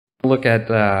Look at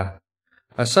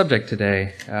a subject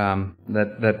today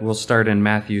that will start in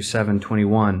Matthew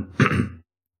 7:21.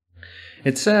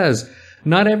 It says,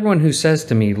 "Not everyone who says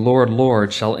to me, 'Lord,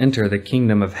 Lord,' shall enter the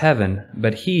kingdom of heaven,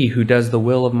 but he who does the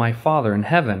will of my Father in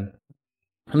heaven."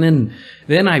 And then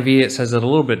the NIV, it says it a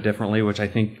little bit differently, which I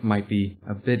think might be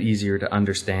a bit easier to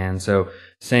understand. So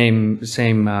same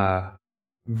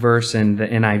verse in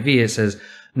the NIV, it says,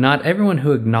 "Not everyone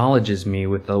who acknowledges me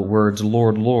with the words,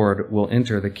 'Lord, Lord,' will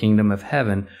enter the kingdom of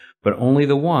heaven, but only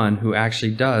the one who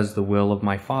actually does the will of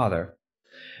my Father."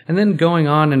 And then going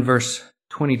on in verse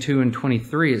 22 and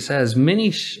 23, it says,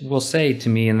 "Many will say to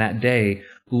me in that day,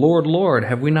 'Lord, Lord,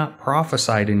 have we not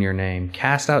prophesied in your name,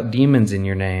 cast out demons in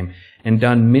your name, and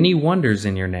done many wonders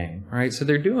in your name?'" Right? So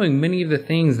they're doing many of the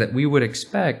things that we would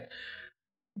expect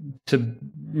to,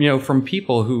 from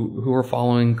people who are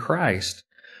following Christ.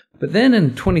 But then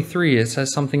in 23, it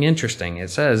says something interesting. It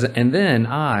says, "And then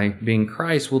I, being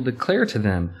Christ, will declare to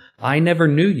them, 'I never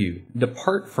knew you.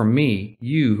 Depart from me,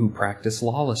 you who practice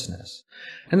lawlessness.'"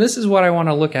 And this is what I want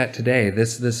to look at today,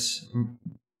 this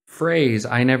phrase,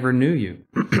 "I never knew you."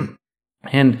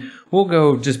 And we'll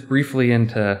go just briefly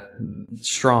into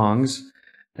Strong's.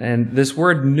 And this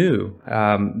word "knew,"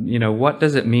 what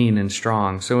does it mean in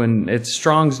Strong's? So it's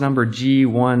Strong's number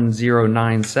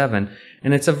G1097,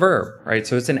 and it's a verb, right?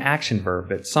 So it's an action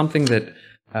verb. It's something that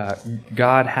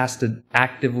God has to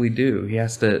actively do. He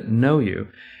has to know you.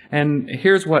 And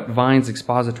here's what Vine's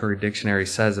Expository Dictionary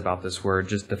says about this word,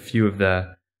 just a few of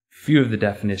the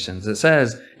definitions. It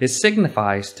says, "It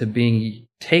signifies to be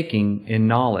taking in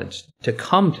knowledge, to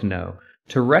come to know,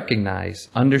 to recognize,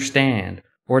 understand,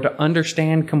 or to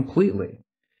understand completely.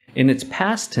 In its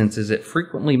past tenses, it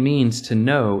frequently means to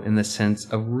know in the sense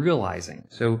of realizing."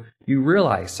 So you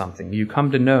realize something, you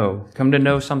come to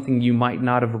know something you might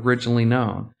not have originally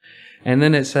known. And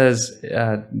then it says,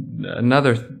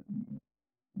 another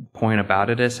point about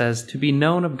it, it says, "to be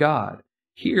known of God."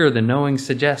 Here, the knowing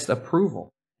suggests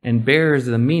approval and bears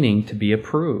the meaning to be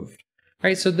approved.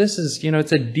 Right? So this is,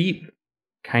 it's a deep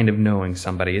kind of knowing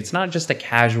somebody. It's not just a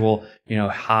casual,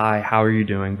 "Hi, how are you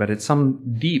doing?" But it's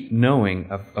some deep knowing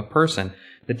of a person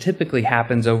that typically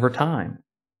happens over time.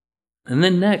 And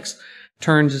then next,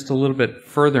 turn just a little bit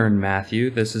further in Matthew.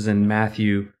 This is in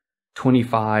Matthew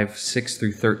 25, 6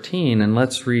 through 13. And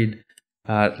let's read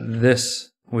this,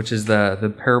 which is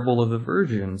the parable of the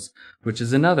virgins, which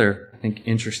is another, I think,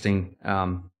 interesting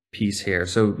piece here.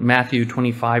 So Matthew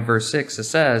 25, verse 6, it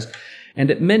says,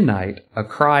 "And at midnight a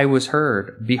cry was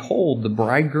heard, 'Behold, the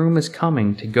bridegroom is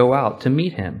coming to go out to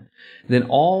meet him.' Then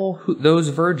all those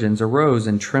virgins arose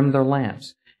and trimmed their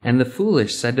lamps. And the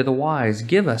foolish said to the wise,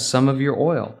 'Give us some of your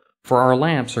oil, for our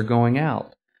lamps are going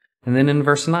out.' And then in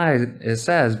verse 9 it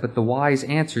says, 'But the wise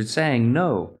answered, saying,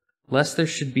 No, lest there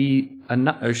should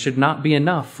not be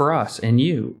enough for us and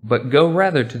you, but go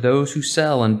rather to those who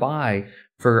sell and buy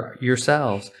for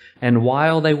yourselves.' And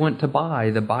while they went to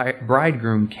buy, the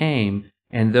bridegroom came,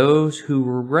 and those who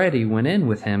were ready went in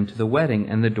with him to the wedding,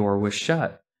 and the door was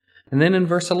shut." And then in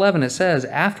verse 11 it says,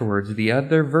 "Afterwards the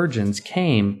other virgins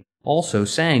came also,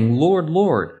 saying, 'Lord,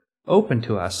 Lord, open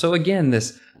to us.'" So again,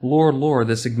 this "Lord, Lord,"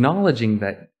 this acknowledging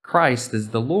that Christ is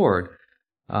the Lord.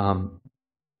 And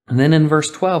then in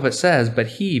verse 12 it says,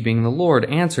 "But he, being the Lord,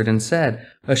 answered and said,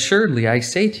 'Assuredly I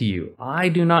say to you, I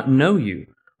do not know you.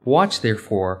 Watch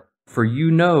therefore, for you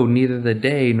know neither the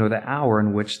day nor the hour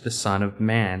in which the Son of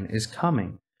Man is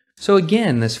coming.'" So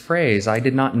again, this phrase, "I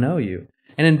did not know you."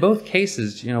 And in both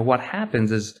cases, what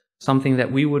happens is something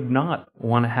that we would not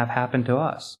want to have happen to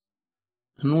us.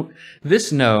 And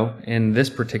this "know" in this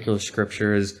particular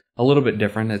scripture is a little bit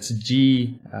different. It's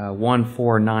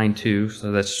G1492,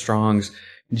 so that's Strong's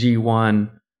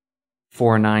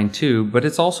G1492, but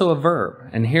it's also a verb.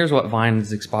 And here's what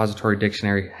Vine's Expository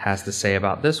Dictionary has to say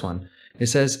about this one. It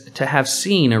says, "To have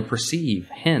seen or perceive,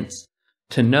 hence,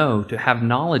 to know, to have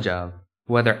knowledge of,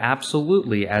 whether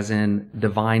absolutely as in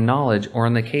divine knowledge, or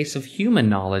in the case of human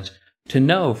knowledge, to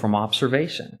know from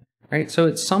observation." Right? So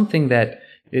it's something that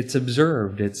it's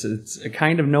observed. It's a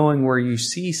kind of knowing where you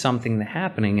see something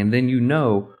happening and then you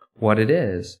know what it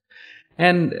is.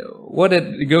 And what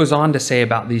it goes on to say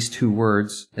about these two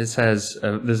words, it says,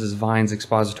 this is Vine's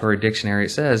Expository Dictionary,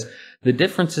 it says, "The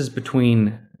differences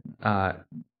between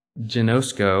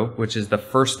ginosko, which is the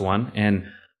first one, and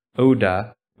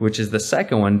oda, which is the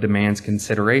second one, demands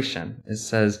consideration." It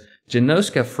says,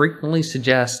 "Ginoska frequently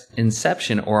suggests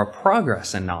inception or a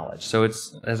progress in knowledge." So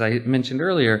it's, as I mentioned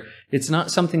earlier, it's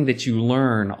not something that you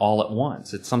learn all at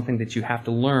once. It's something that you have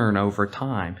to learn over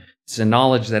time. It's a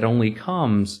knowledge that only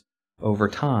comes over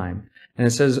time. And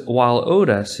it says, while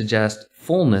Oda suggests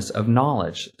fullness of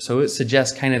knowledge. So it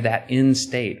suggests kind of that end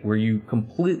state where you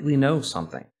completely know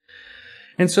something.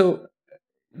 And so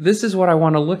this is what I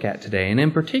want to look at today. And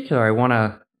in particular, I want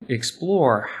to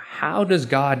explore, how does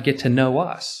God get to know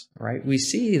us, right? We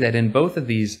see that in both of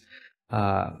these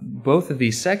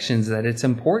sections that it's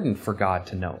important for God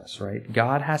to know us, right?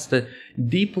 God has to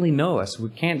deeply know us. We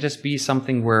can't just be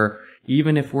something where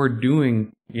even if we're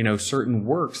doing, certain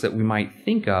works that we might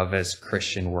think of as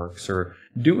Christian works or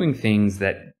doing things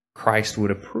that Christ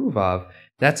would approve of,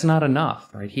 that's not enough,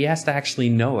 right? He has to actually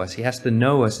know us. He has to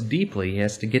know us deeply. He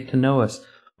has to get to know us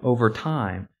over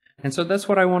time. And so that's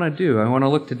what I want to do. I want to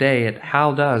look today at,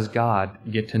 how does God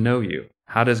get to know you?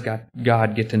 How does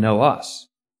God get to know us?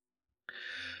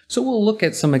 So we'll look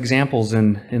at some examples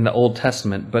in the Old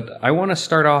Testament, but I want to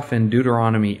start off in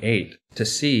Deuteronomy 8 to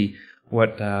see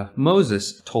what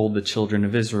Moses told the children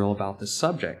of Israel about this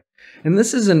subject. And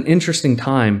this is an interesting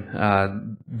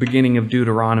time, beginning of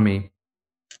Deuteronomy,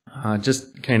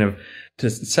 just kind of to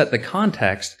set the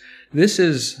context. This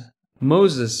is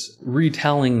Moses'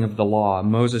 retelling of the law,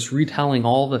 Moses retelling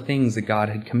all the things that God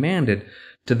had commanded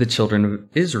to the children of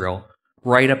Israel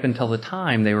right up until the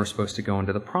time they were supposed to go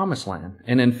into the Promised Land.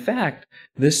 And in fact,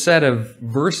 this set of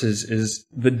verses is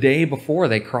the day before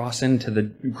they cross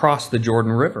the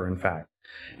Jordan River, in fact.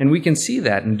 And we can see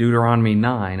that in Deuteronomy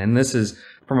 9. And this is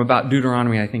from about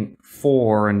Deuteronomy, I think,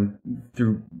 4 and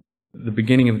through the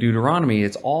beginning of Deuteronomy.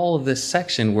 It's all of this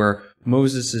section where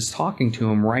Moses is talking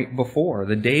to him right before,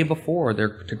 the day before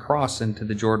they're to cross into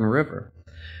the Jordan River.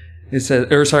 It says,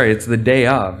 it's the day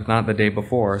of, not the day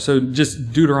before. So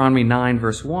just Deuteronomy 9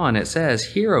 verse 1, it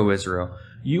says, "Hear, O Israel,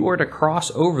 you are to cross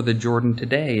over the Jordan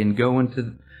today and go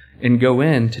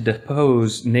in to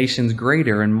depose nations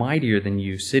greater and mightier than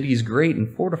you, cities great and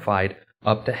fortified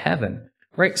up to heaven."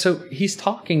 Right? So he's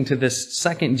talking to this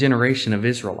second generation of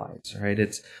Israelites, right?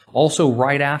 It's also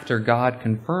right after God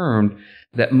confirmed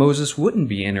that Moses wouldn't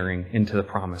be entering into the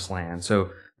Promised Land. So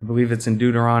I believe it's in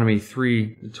Deuteronomy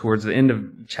 3, towards the end of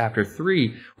chapter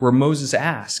 3, where Moses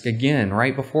asks, again,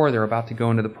 right before they're about to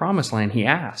go into the Promised Land, he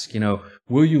asks,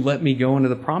 will you let me go into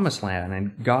the Promised Land?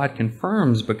 And God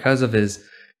confirms, because of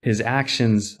his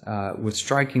actions with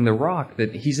striking the rock,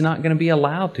 that he's not going to be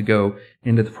allowed to go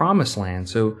into the Promised Land.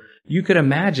 So you could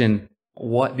imagine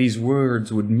what these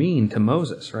words would mean to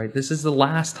Moses, right? This is the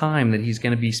last time that he's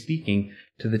going to be speaking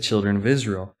to the children of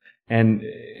Israel. And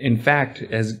in fact,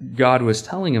 as God was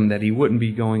telling him that he wouldn't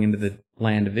be going into the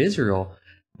land of Israel,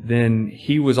 then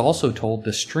he was also told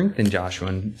to strengthen Joshua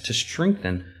and to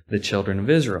strengthen the children of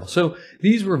Israel. So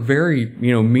these were very,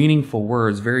 meaningful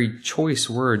words, very choice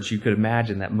words you could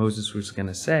imagine that Moses was going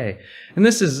to say. And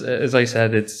this is, as I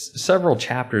said, it's several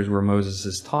chapters where Moses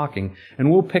is talking,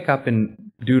 and we'll pick up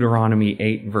in Deuteronomy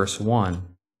 8 verse 1,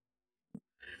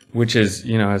 which is,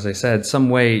 as I said, some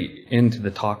way into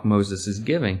the talk Moses is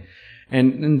giving.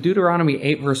 And in Deuteronomy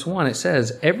 8 verse 1, it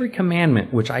says, "Every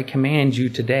commandment which I command you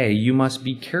today, you must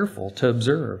be careful to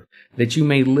observe, that you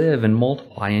may live and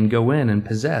multiply and go in and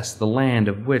possess the land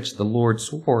of which the Lord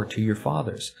swore to your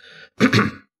fathers."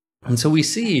 And so we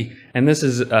see, and this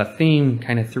is a theme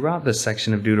kind of throughout this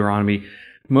section of Deuteronomy,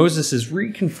 Moses is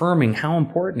reconfirming how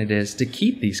important it is to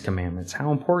keep these commandments,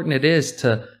 how important it is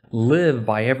to live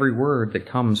by every word that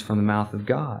comes from the mouth of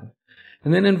God.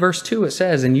 And then in verse 2 it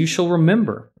says, "And you shall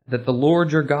remember that the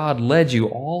Lord your God led you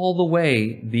all the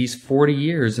way these 40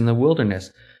 years in the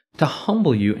wilderness to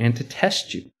humble you and to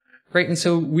test you." Right? And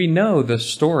so we know the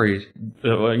stories,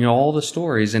 all the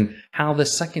stories and how the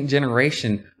second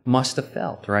generation must have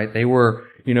felt, right? They were,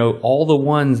 all the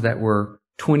ones that were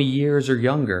 20 years or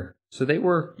younger. So they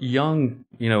were young,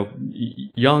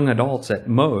 young adults at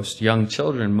most, young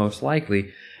children most likely,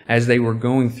 as they were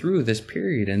going through this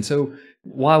period. And so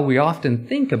while we often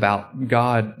think about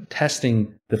God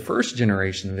testing the first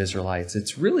generation of Israelites,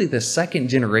 it's really the second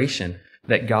generation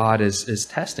that God is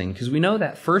testing, because we know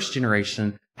that first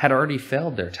generation had already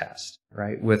failed their test,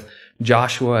 right? With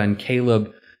Joshua and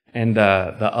Caleb and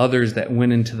the others that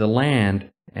went into the land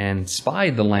and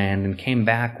spied the land and came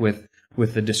back with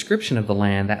the description of the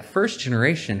land, that first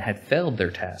generation had failed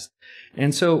their test.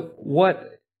 And so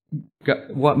what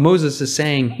Moses is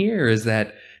saying here is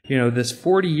that, this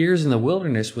 40 years in the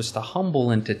wilderness was to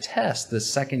humble and to test the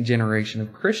second generation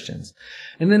of Christians.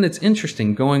 And then it's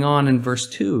interesting going on in verse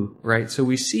 2, right? So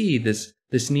we see this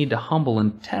need to humble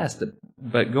and test,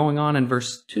 but going on in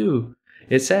verse 2,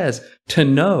 it says, "To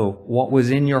know what was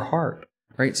in your heart,"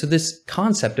 right? So this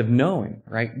concept of knowing,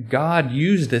 right? God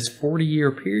used this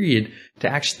 40-year period to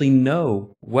actually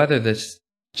know whether the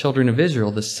children of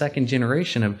Israel, the second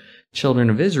generation of children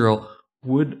of Israel,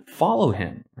 would follow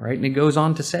him, right? And it goes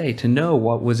on to say, to know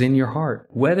what was in your heart,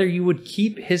 whether you would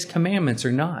keep his commandments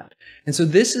or not. And so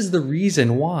this is the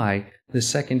reason why the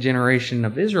second generation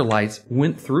of Israelites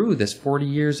went through this 40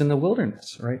 years in the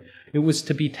wilderness, right? It was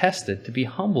to be tested, to be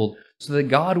humbled, so that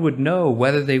God would know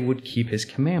whether they would keep his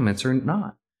commandments or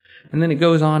not. And then it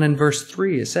goes on in verse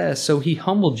 3, it says, so he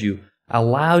humbled you,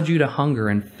 allowed you to hunger,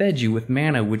 and fed you with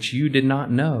manna which you did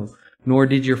not know, nor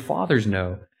did your fathers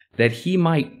know, that he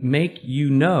might make you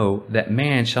know that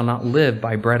man shall not live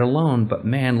by bread alone, but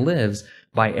man lives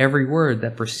by every word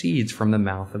that proceeds from the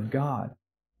mouth of God.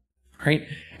 Right?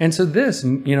 And so this,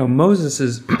 Moses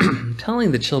is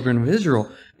telling the children of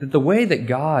Israel that the way that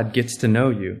God gets to know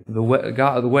you, the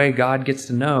way God gets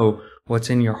to know what's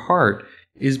in your heart,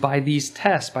 is by these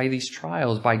tests, by these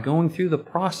trials, by going through the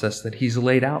process that he's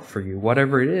laid out for you,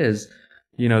 whatever it is,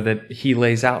 that he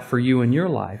lays out for you in your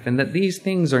life. And that these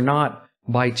things are not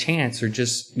by chance or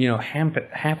just,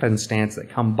 happenstance that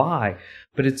come by,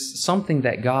 but it's something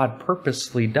that God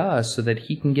purposely does so that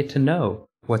he can get to know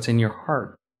what's in your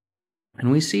heart.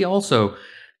 And we see also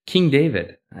King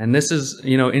David, and this is,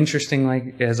 interesting,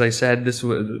 like, as I said, this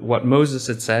was what Moses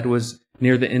had said was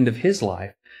near the end of his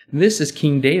life. This is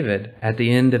King David at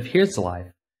the end of his life,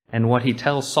 and what he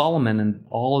tells Solomon and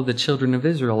all of the children of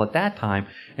Israel at that time,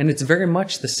 and it's very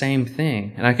much the same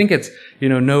thing. And I think it's,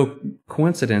 no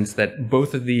coincidence that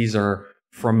both of these are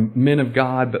from men of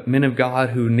God, but men of God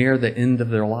who near the end of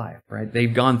their life, right?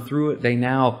 They've gone through it. They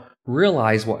now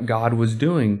realize what God was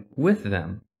doing with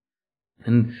them.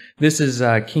 And this is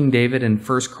King David in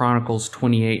 1 Chronicles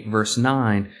 28, verse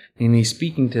 9, and he's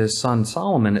speaking to his son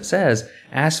Solomon. It says,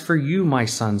 as for you, my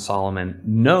son Solomon,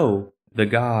 know the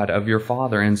God of your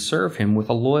father and serve him with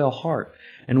a loyal heart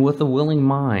and with a willing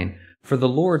mind. For the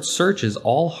Lord searches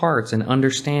all hearts and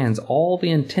understands all the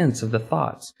intents of the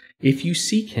thoughts. If you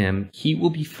seek him, he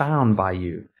will be found by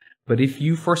you. But if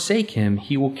you forsake him,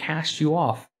 he will cast you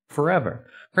off forever.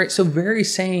 Right, so very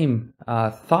same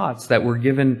thoughts that were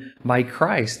given by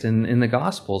Christ in the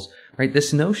Gospels. Right,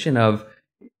 this notion of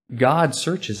God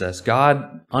searches us,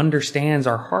 God understands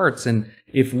our hearts, and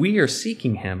if we are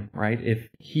seeking him, right, if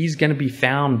he's going to be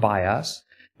found by us,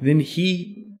 then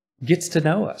he gets to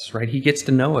know us, right? He gets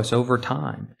to know us over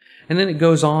time. And then it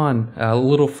goes on a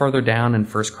little further down in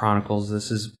 1 Chronicles.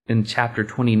 This is in chapter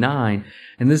 29,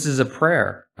 and this is a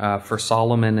prayer for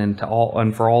Solomon and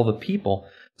for all the people.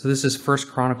 So this is 1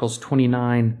 Chronicles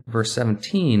 29, verse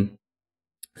 17.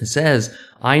 It says,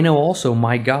 I know also,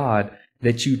 my God,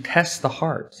 that you test the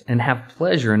hearts and have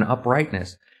pleasure in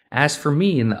uprightness. As for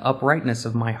me, in the uprightness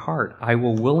of my heart, I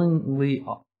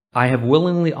have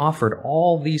willingly offered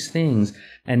all these things,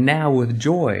 and now with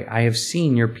joy I have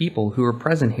seen your people who are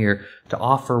present here to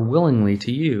offer willingly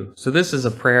to you. So this is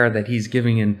a prayer that he's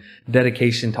giving in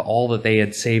dedication to all that they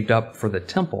had saved up for the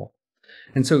temple.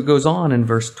 And so it goes on in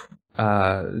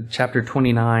chapter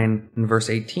 29 and verse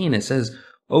 18, it says,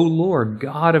 O Lord,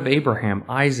 God of Abraham,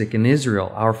 Isaac, and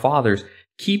Israel, our fathers,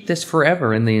 keep this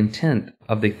forever in the intent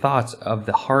of the thoughts of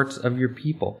the hearts of your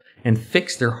people, and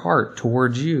fix their heart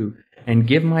towards you, and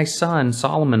give my son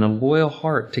Solomon a loyal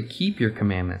heart to keep your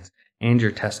commandments, and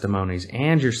your testimonies,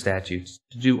 and your statutes,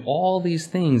 to do all these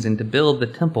things, and to build the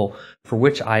temple for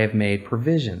which I have made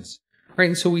provisions. Right,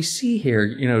 and so we see here,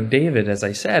 David, as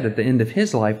I said, at the end of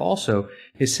his life also,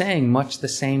 is saying much the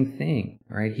same thing,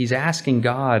 right? He's asking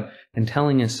God and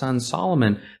telling his son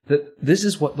Solomon that this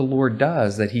is what the Lord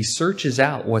does, that he searches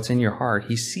out what's in your heart.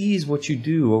 He sees what you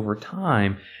do over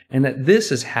time, and that this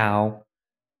is how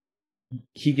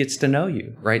he gets to know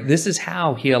you, right? This is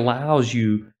how he allows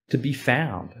you to be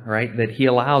found, right? That he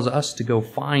allows us to go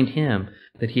find him,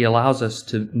 that he allows us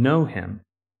to know him.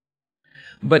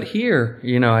 But here,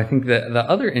 I think that the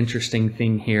other interesting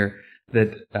thing here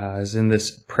that is in this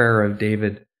prayer of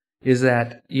David is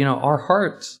that, our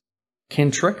hearts can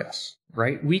trick us,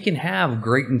 right? We can have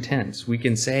great intents. We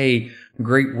can say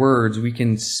great words. We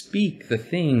can speak the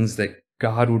things that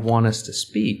God would want us to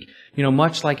speak.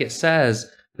 Much like it says,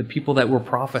 the people that were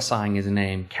prophesying his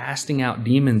name, casting out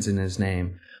demons in his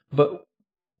name. But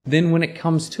then when it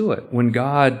comes to it, when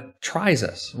God tries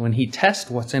us, when he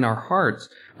tests what's in our hearts,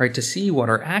 right, to see what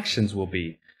our actions will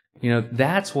be,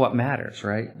 that's what matters,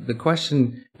 right? The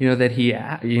question, that he,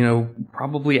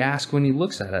 probably asks when he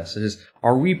looks at us is,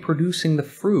 are we producing the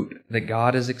fruit that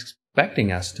God is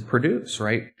expecting us to produce,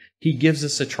 right? He gives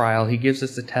us a trial, he gives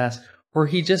us a test, or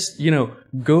he just,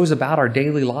 goes about our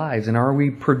daily lives, and are we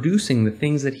producing the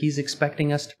things that he's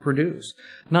expecting us to produce?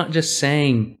 Not just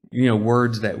saying,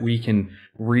 words that we can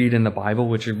read in the Bible,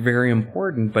 which are very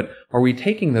important, but are we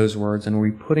taking those words and are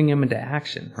we putting them into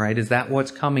action, right? Is that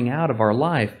what's coming out of our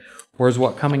life? or is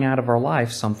what coming out of our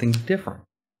life something different?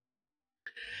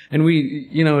 And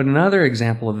another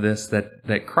example of this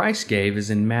that Christ gave is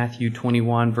in Matthew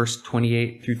 21, verse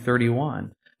 28 through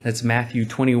 31. That's Matthew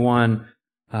 21,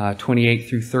 28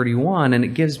 through 31, and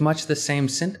it gives much the same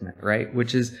sentiment, right?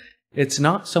 Which is, it's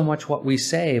not so much what we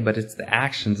say, but it's the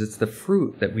actions, it's the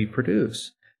fruit that we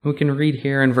produce. We can read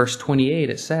here in verse 28,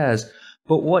 it says,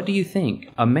 "But what do you think?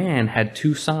 A man had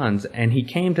 2 sons, and he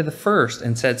came to the first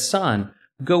and said, 'Son,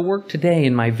 go work today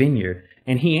in my vineyard.'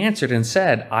 And he answered and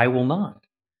said, 'I will not.'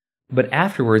 But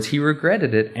afterwards he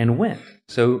regretted it and went."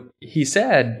 So he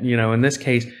said, in this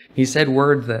case, he said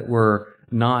words that were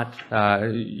not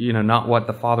what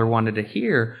the father wanted to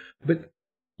hear, but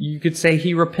you could say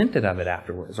he repented of it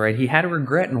afterwards, right? He had a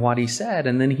regret in what he said,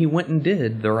 and then he went and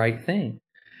did the right thing.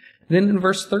 Then in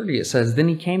verse 30 it says, "Then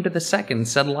he came to the second and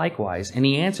said likewise, and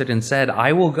he answered and said,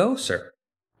 'I will go, sir.'"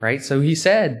 Right? So he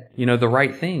said, the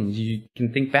right things. You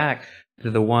can think back to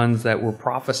the ones that were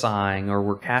prophesying or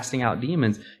were casting out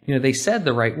demons. They said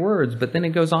the right words, but then it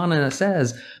goes on and it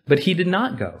says, "But he did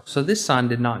not go." So this son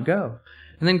did not go.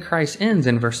 And then Christ ends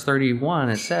in verse 31.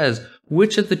 It says,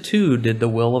 "Which of the 2 did the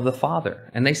will of the Father?"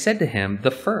 And they said to him,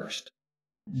 "The first."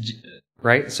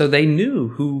 Right? So they knew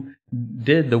who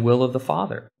did the will of the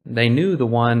Father. They knew the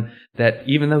one that,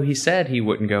 even though he said he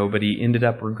wouldn't go, but he ended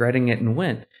up regretting it and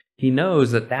went. He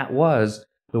knows that was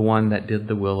the one that did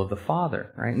the will of the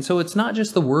Father, right? And so it's not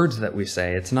just the words that we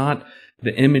say. It's not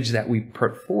the image that we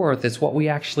put forth. It's what we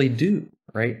actually do,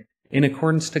 right? In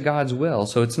accordance to God's will.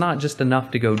 So it's not just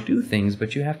enough to go do things,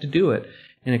 but you have to do it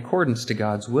in accordance to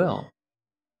God's will,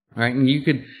 right? And you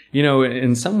could,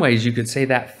 in some ways you could say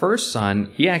that first son,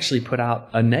 he actually put out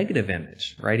a negative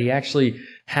image, right? He actually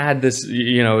had this,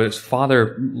 his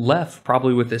father left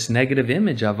probably with this negative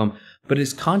image of him, but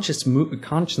his conscience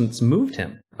moved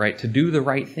him, right, to do the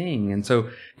right thing. And so,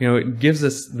 it gives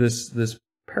us this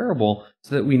parable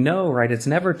so that we know, right, it's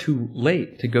never too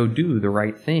late to go do the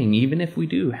right thing, even if we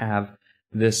do have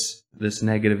this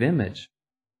negative image.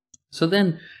 So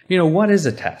then, what is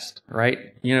a test,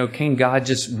 right? Can God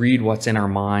just read what's in our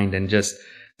mind and just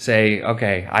say,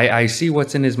 okay, I see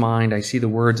what's in his mind, I see the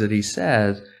words that he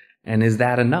says, and is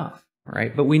that enough,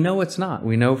 right? But we know it's not.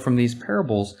 We know from these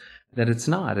parables that it's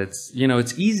not. It's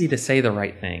easy to say the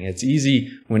right thing. It's easy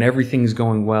when everything's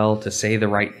going well to say the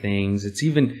right things. It's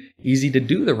even easy to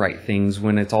do the right things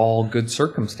when it's all good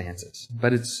circumstances.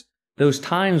 But it's those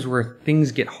times where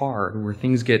things get hard, where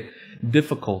things get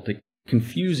difficult,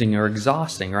 confusing or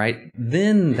exhausting, right?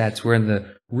 Then that's where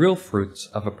the real fruits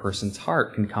of a person's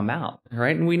heart can come out,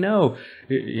 right? And we know,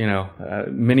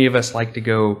 many of us like to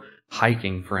go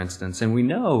hiking, for instance, and we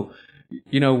know,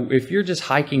 if you're just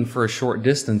hiking for a short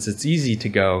distance, it's easy to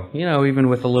go, even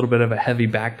with a little bit of a heavy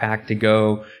backpack to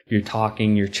go, you're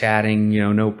talking, you're chatting,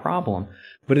 no problem.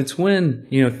 But it's when,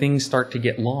 things start to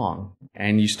get long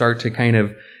and you start to kind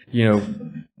of,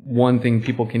 one thing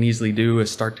people can easily do is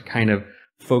start to kind of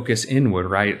focus inward,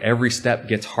 right? Every step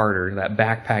gets harder. That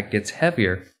backpack gets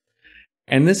heavier.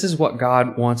 And this is what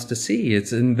God wants to see.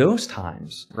 It's in those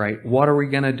times, right? What are we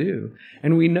going to do?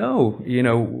 And we know,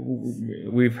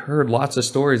 we've heard lots of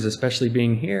stories, especially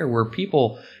being here, where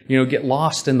people, get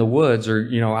lost in the woods or,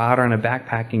 out on a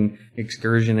backpacking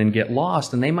excursion and get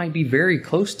lost, and they might be very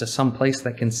close to some place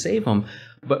that can save them.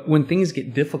 But when things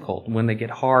get difficult, when they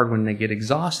get hard, when they get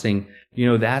exhausting,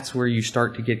 that's where you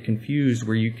start to get confused,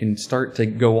 where you can start to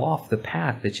go off the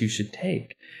path that you should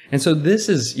take. And so this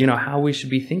is, how we should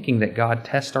be thinking that God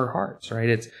tests our hearts, right?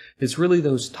 It's really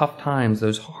those tough times,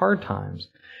 those hard times.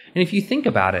 And if you think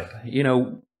about it,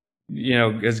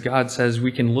 as God says,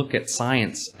 we can look at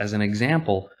science as an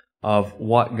example of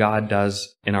what God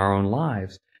does in our own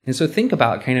lives. And so think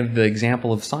about kind of the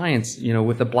example of science,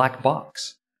 with a black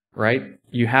box, right?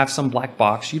 You have some black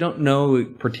box. You don't know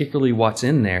particularly what's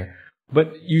in there,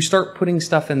 but you start putting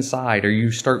stuff inside, or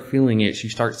you start feeling it, you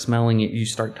start smelling it, you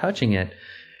start touching it.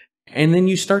 And then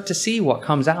you start to see what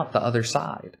comes out the other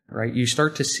side, right? You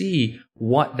start to see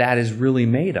what that is really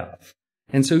made of.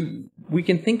 And so we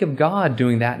can think of God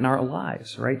doing that in our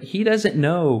lives, right? He doesn't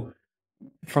know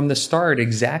from the start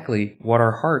exactly what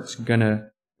our heart's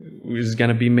is going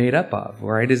to be made up of,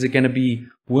 right? Is it going to be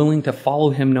willing to follow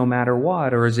him no matter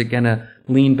what, or is it going to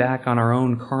lean back on our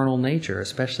own carnal nature,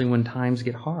 especially when times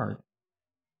get hard?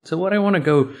 So what I want to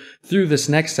go through this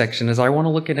next section is I want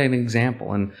to look at an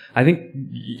example. And I think,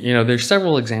 there's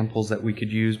several examples that we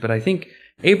could use, but I think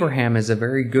Abraham is a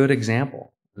very good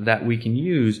example that we can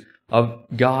use of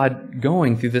God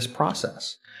going through this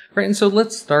process. Right? And so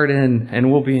let's start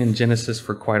and we'll be in Genesis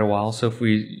for quite a while. So if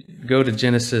we go to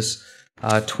Genesis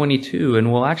 22,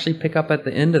 and we'll actually pick up at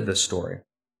the end of the story.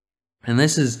 And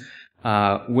this is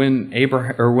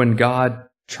when God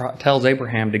tells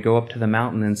Abraham to go up to the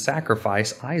mountain and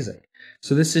sacrifice Isaac.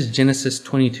 So this is Genesis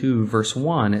 22, verse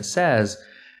 1. It says,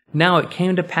 "Now it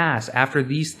came to pass after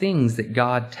these things that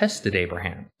God tested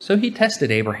Abraham." So he tested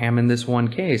Abraham in this one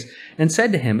case and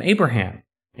said to him, "Abraham."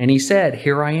 And he said,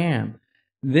 "Here I am."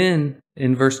 Then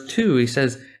in verse 2, he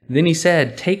says, "Then he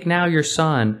said, Take now your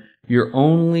son, your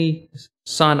only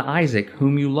son Isaac,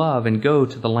 whom you love, and go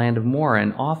to the land of Moriah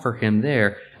and offer him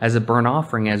there as a burnt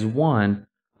offering as one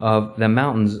of the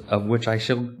mountains of which I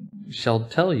shall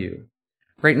tell you."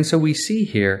 Right, and so we see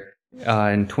here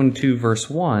in 22 verse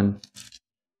 1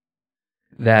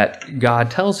 that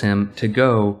God tells him to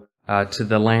go to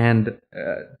the land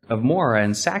of Moriah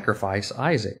and sacrifice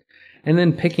Isaac. And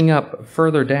then picking up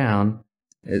further down,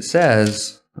 it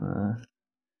says, let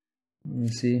me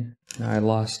see, I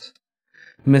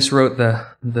miswrote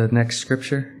the next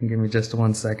scripture. Give me just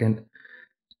 1 second.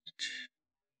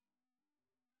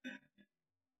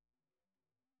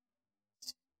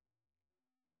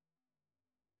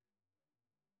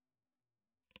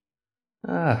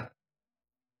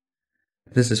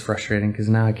 This is frustrating because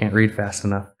now I can't read fast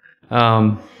enough.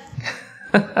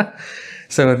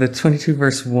 So the 22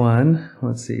 verse 1,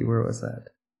 let's see, where was that?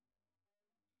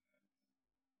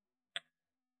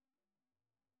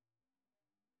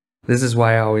 This is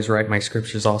why I always write my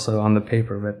scriptures also on the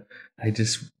paper, but I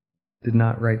just did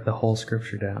not write the whole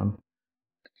scripture down.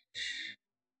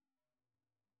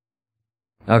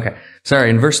 Okay, sorry,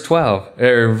 in verse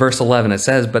 11 it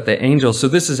says, "But the angel," so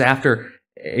this is after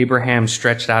Abraham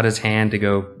stretched out his hand to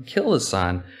go kill his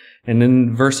son. And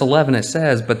in verse 11 it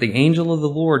says, "But the angel of the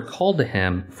Lord called to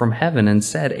him from heaven and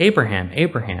said, Abraham,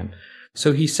 Abraham.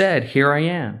 So he said, Here I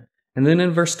am. And then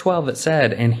in verse 12 it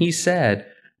said, "And he said,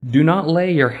 Do not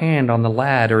lay your hand on the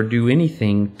lad or do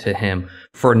anything to him,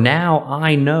 for now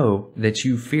I know that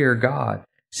you fear God,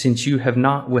 since you have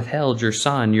not withheld your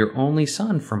son, your only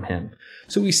son, from him."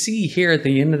 So we see here at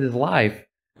the end of his life,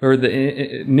 or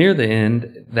near the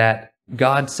end, that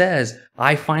God says,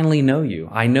 "I finally know you.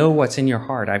 I know what's in your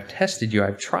heart. I've tested you.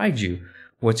 I've tried you,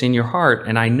 what's in your heart,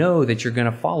 and I know that you're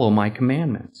going to follow my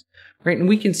commandments." Right? And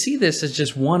we can see this as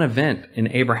just one event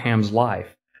in Abraham's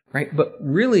life. Right? But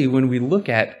really, when we look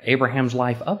at Abraham's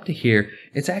life up to here,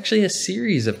 it's actually a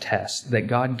series of tests that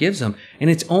God gives him. And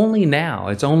it's only now,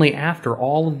 it's only after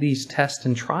all of these tests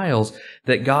and trials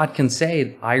that God can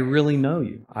say, "I really know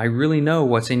you. I really know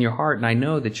what's in your heart, and I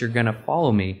know that you're going to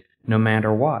follow me no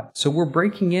matter what." So we're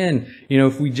breaking in,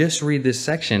 if we just read this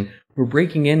section, we're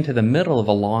breaking into the middle of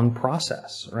a long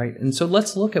process, right? And so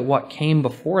let's look at what came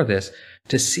before this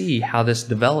to see how this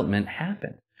development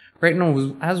happened. Right,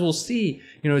 and as we'll see,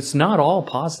 it's not all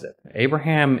positive.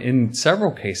 Abraham, in several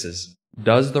cases,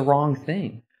 does the wrong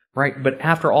thing, right? But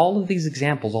after all of these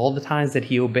examples, all the times that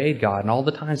he obeyed God and all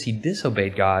the times he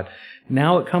disobeyed God,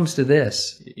 now it comes to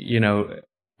this,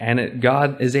 and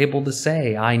God is able to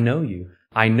say, "I know you.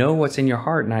 I know what's in your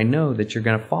heart, and I know that you're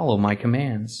going to follow my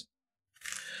commands."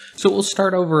 So we'll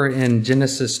start over in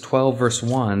Genesis 12, verse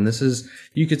 1. This is,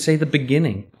 you could say, the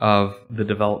beginning of the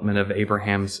development of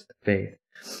Abraham's faith.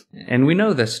 And we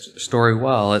know this story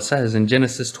well. It says in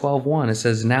Genesis 12:1, it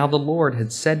says, "Now the Lord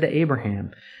had said to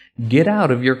Abraham, Get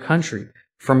out of your country,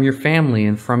 from your family,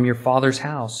 and from your father's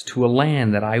house, to a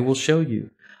land that I will show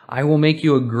you. I will make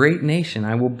you a great nation.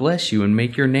 I will bless you and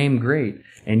make your name great,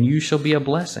 and you shall be a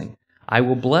blessing. I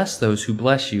will bless those who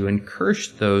bless you and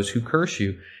curse those who curse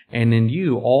you, and in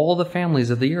you all the families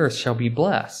of the earth shall be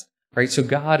blessed." Right? So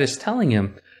God is telling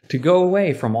him to go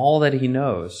away from all that he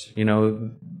knows.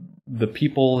 The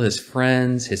people, his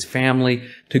friends, his family,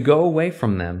 to go away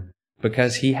from them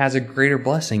because he has a greater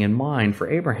blessing in mind for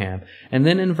Abraham. And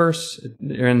then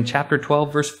in chapter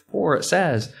 12, verse 4, it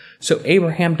says, "So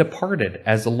Abraham departed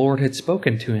as the Lord had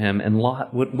spoken to him, and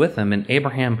Lot went with him. And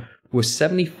Abraham was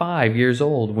 75 years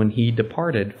old when he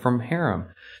departed from Haran."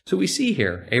 So we see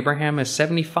here, Abraham is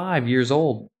 75 years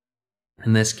old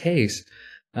in this case.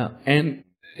 And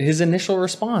his initial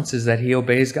response is that he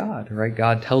obeys God, right?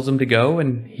 God tells him to go,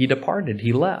 and he departed,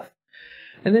 he left.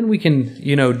 And then we can,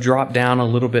 drop down a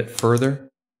little bit further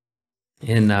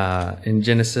in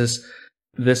Genesis.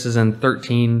 This is in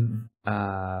 13,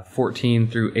 14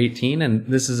 through 18, and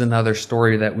this is another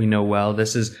story that we know well.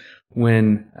 This is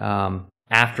when,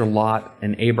 after Lot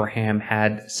and Abraham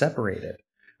had separated,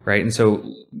 right? And so,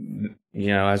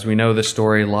 as we know the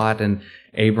story, Lot and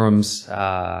Abram's,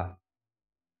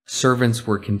 servants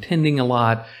were contending a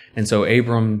lot, and so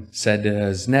Abram said to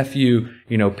his nephew,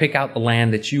 pick out the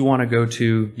land that you want to go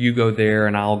to, you go there,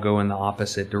 and I'll go in the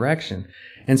opposite direction.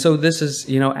 And so this is,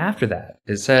 after that.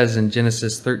 It says in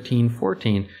Genesis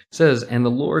 13:14, it says, "And the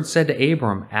Lord said to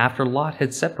Abram, after Lot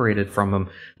had separated from him,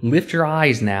 Lift your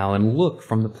eyes now and look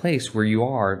from the place where you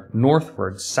are,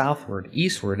 northward, southward,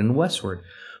 eastward, and westward.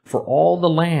 For all the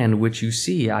land which you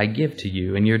see I give to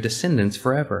you and your descendants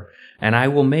forever. And I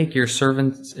will make your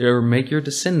servants, or make your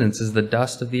descendants as the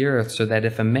dust of the earth, so that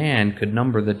if a man could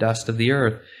number the dust of the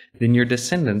earth, then your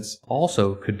descendants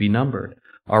also could be numbered.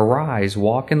 Arise,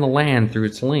 walk in the land through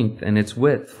its length and its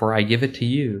width, for I give it to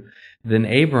you." Then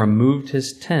Abram moved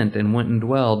his tent and went and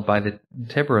dwelled by the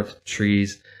terebinth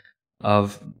trees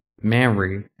of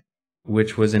Mamre,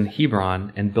 which was in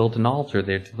Hebron, and built an altar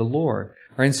there to the Lord.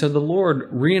 Right, and so the Lord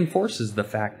reinforces the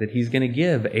fact that he's going to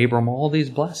give Abram all these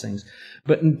blessings.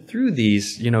 But through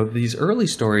these, these early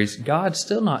stories, God's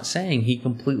still not saying he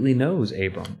completely knows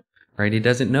Abram. Right? He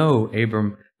doesn't know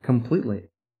Abram completely.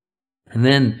 And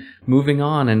then moving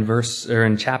on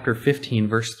in chapter 15,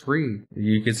 verse 3,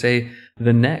 you could say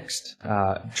the next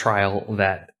trial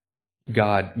that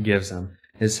God gives him.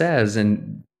 It says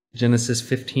in Genesis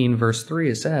 15, verse 3,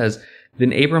 it says,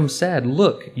 "Then Abram said,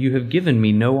 Look, you have given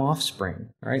me no offspring."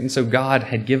 Right? And so God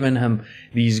had given him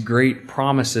these great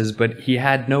promises, but he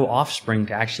had no offspring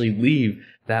to actually leave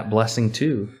that blessing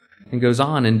to. And goes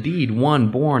on, "Indeed, one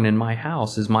born in my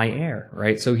house is my heir."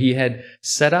 Right? So he had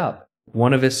set up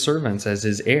one of his servants as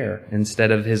his heir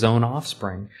instead of his own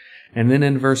offspring. And then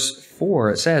in verse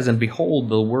 4 it says, "And behold,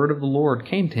 the word of the Lord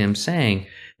came to him, saying,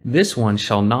 This one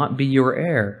shall not be your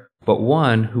heir, but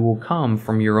one who will come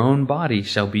from your own body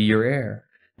shall be your heir."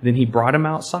 Then he brought him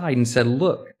outside and said,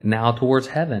 "Look now towards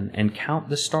heaven, and count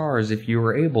the stars if you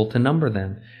are able to number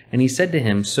them." And he said to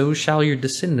him, "So shall your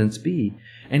descendants be."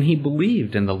 And he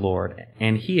believed in the Lord,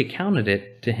 and he accounted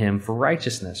it to him for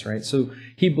righteousness, right? So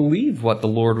he believed what the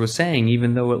Lord was saying,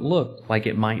 even though it looked like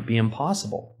it might be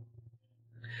impossible.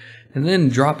 And then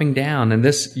dropping down, and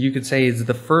this you could say is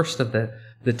the first of the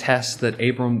tests that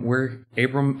where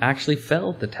Abram actually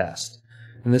failed the test.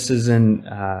 And this is in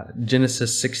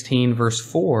Genesis 16, verse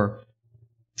 4.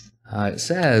 It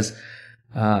says,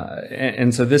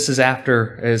 and so this is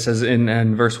after, it says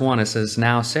in verse 1, it says,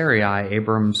 "Now Sarai,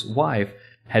 Abram's wife,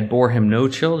 had bore him no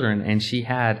children, and she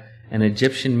had an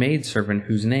Egyptian maidservant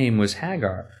whose name was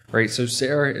Hagar." Right? So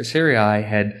Sarai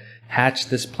had hatched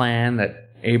this plan that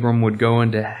Abram would go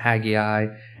into Haggai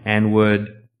and would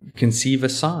conceive a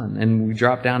son. And we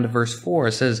drop down to verse 4.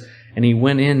 It says, "And he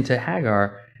went in to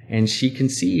Hagar, and she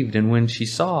conceived. And when she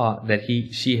saw that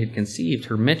she had conceived,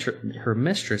 her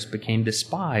mistress became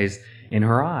despised in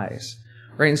her eyes."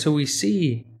 Right? And so we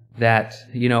see that,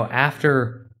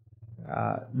 after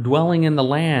dwelling in the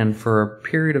land for a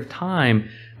period of time,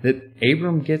 that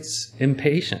Abram gets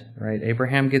impatient, right?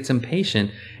 Abraham gets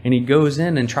impatient, and he goes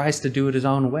in and tries to do it his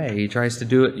own way. He tries to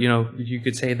do it, you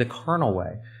could say the carnal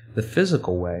way, the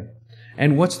physical way.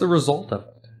 And what's the result of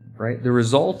it, right? The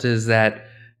result is that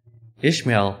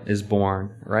Ishmael is born,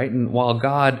 right? And while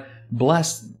God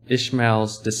blessed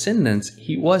Ishmael's descendants,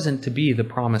 he wasn't to be the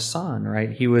promised son,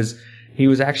 right? He was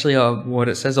actually what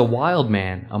it says, a wild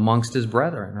man amongst his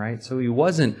brethren, right? So he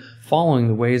wasn't following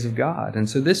the ways of God. And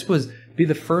so this was be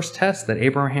the first test that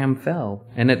Abraham fell.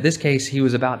 And at this case, he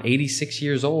was about 86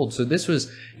 years old. So this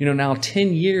was, now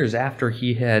 10 years after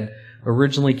he had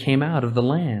originally came out of the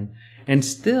land. And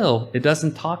still, it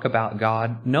doesn't talk about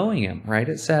God knowing him, right?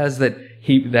 It says that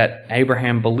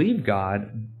Abraham believed God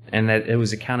and that it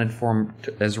was accounted for him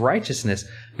as righteousness.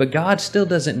 But God still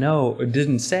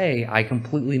didn't say, "I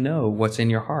completely know what's in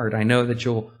your heart. I know that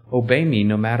you'll obey me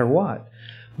no matter what."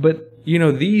 But,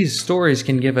 these stories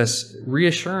can give us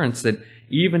reassurance that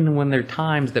even when there are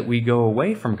times that we go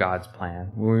away from God's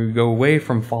plan, when we go away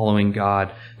from following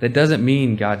God, that doesn't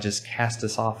mean God just cast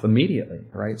us off immediately,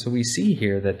 right? So we see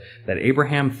here that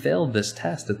Abraham failed this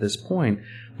test at this point,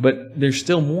 but there's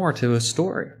still more to his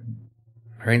story.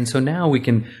 Right? And so now we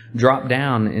can drop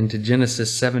down into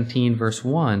Genesis 17, verse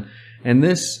 1. And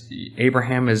this,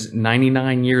 Abraham is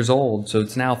 99 years old, so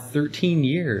it's now 13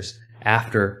 years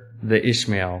after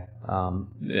Ishmael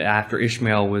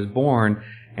was born,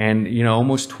 and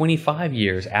almost 25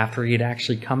 years after he had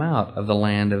actually come out of the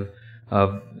land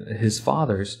of his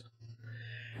fathers.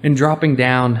 And dropping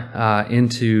down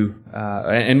into,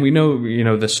 and we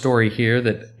know the story here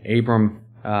that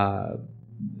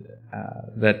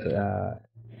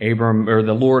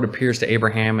the Lord appears to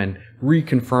Abraham and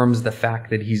reconfirms the fact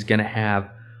that he's going to have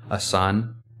a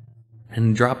son.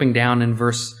 And dropping down in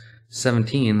verse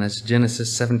 17, that's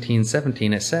Genesis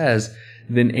 17:17, it says,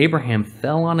 "Then Abraham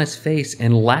fell on his face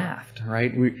and laughed,"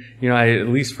 right? At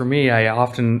least for me, I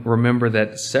often remember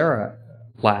that Sarah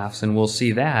laughs, and we'll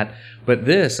see that. But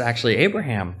this, actually,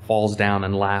 Abraham falls down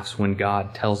and laughs when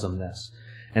God tells him this.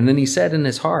 And then he said in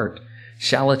his heart,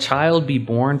 "Shall a child be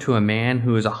born to a man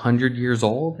who is 100 years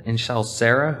old? And shall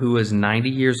Sarah, who is 90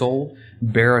 years old,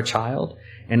 bear a child?"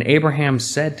 And Abraham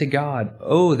said to God,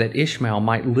 "Oh, that Ishmael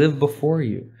might live before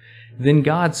you." Then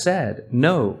God said,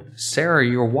 "No, Sarah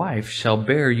your wife shall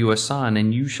bear you a son,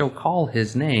 and you shall call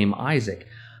his name Isaac.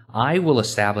 I will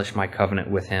establish my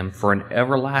covenant with him for an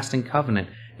everlasting covenant,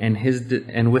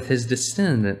 and with his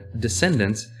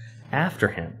descendants after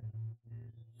him."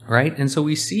 Right? And so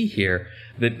we see here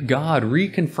that God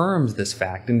reconfirms this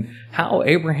fact, and how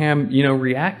Abraham,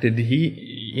 reacted.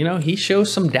 He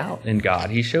shows some doubt in God.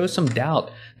 He shows some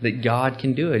doubt that God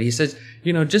can do it. He says,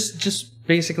 just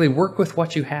basically work with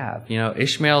what you have.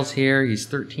 Ishmael's here. He's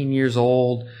 13 years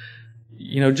old.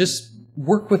 Just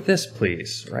work with this,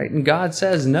 please. Right? And God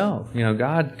says no.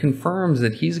 God confirms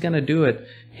that he's going to do it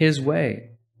his way.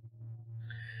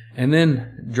 And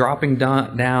then dropping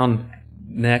down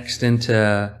next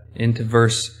into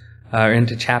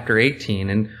chapter 18,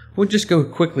 and we'll just go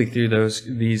quickly through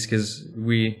these because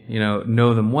we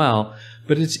know them well.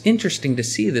 But it's interesting to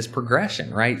see this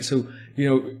progression, right? So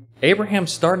Abraham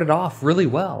started off really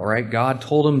well, right? God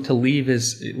told him to leave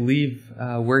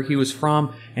where he was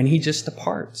from, and he just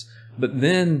departs. But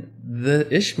then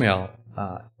Ishmael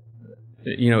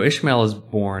is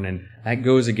born, and that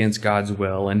goes against God's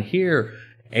will. And here,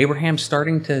 Abraham's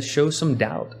starting to show some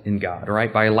doubt in God,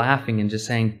 right? By laughing and just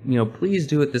saying, please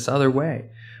do it this other way,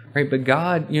 right? But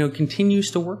God, continues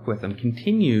to work with him,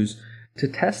 continues to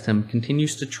test him,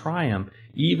 continues to try him,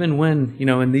 even when,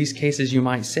 in these cases you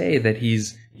might say that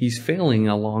he's failing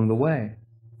along the way.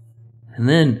 And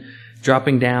then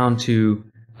dropping down to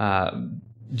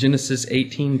Genesis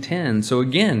 18:10. So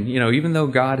again, even though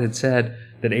God had said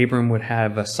that Abram would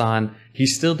have a son, he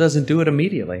still doesn't do it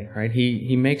immediately, right?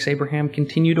 He makes Abraham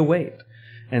continue to wait.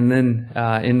 And then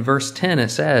in verse 10 it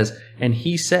says, "And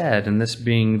he said," and this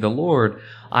being the Lord,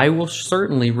 "I will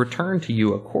certainly return to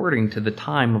you according to the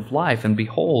time of life, and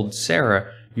behold, Sarah,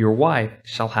 your wife,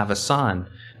 shall have a son."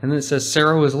 And then it says,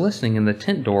 Sarah was listening in the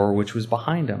tent door which was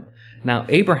behind him. Now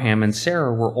Abraham and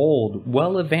Sarah were old,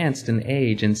 well advanced in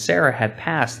age, and Sarah had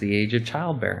passed the age of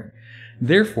childbearing.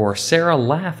 Therefore Sarah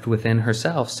laughed within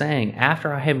herself, saying,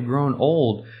 "After I have grown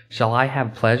old, shall I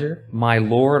have pleasure, my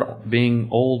Lord being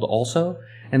old also?"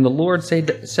 And the Lord said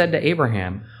to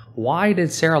Abraham, "Why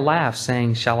did Sarah laugh,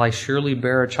 saying, 'Shall I surely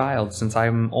bear a child, since I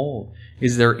am old?'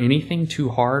 Is there anything too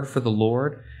hard for the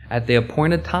Lord? At the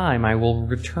appointed time I will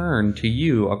return to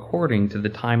you according to the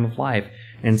time of life,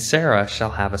 and Sarah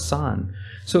shall have a son."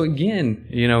 So again,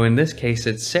 in this case,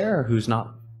 it's Sarah who's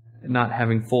not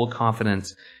having full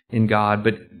confidence in God.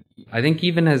 But I think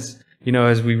even as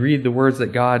we read the words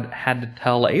that God had to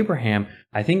tell Abraham,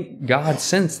 I think God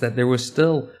sensed that there was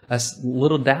still a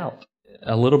little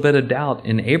bit of doubt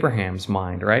in Abraham's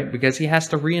mind, right? Because he has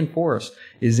to reinforce,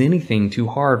 is anything too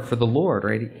hard for the Lord,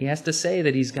 right? He has to say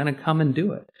that he's going to come and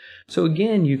do it. So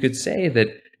again, you could say that,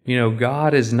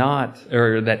 God is not,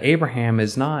 or that Abraham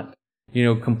is not,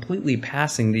 completely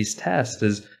passing these tests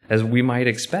as we might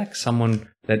expect someone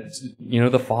that's,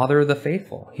 the father of the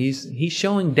faithful. He's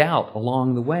showing doubt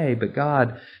along the way, but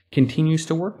God continues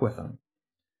to work with him.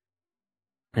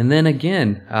 And then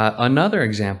again, another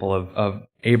example of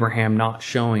Abraham not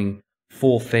showing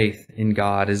full faith in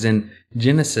God is in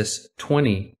Genesis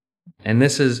 20. And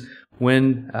this is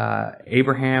when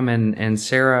Abraham and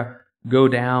Sarah go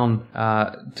down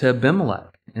to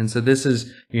Abimelech. And so this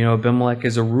is, Abimelech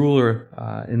is a ruler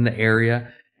in the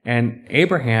area. And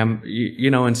Abraham,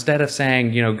 instead of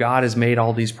saying, God has made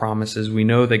all these promises, we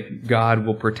know that God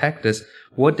will protect us,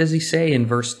 what does he say in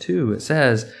verse 2? It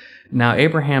says, "Now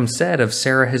Abraham said of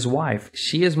Sarah his wife,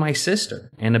 'She is my sister.'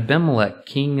 And Abimelech,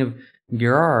 king of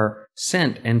Gerar,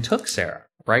 sent and took Sarah."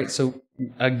 Right? So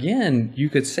again, you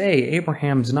could say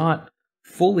Abraham's not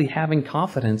fully having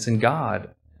confidence in God,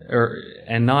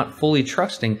 and not fully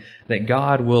trusting that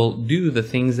God will do the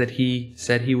things that he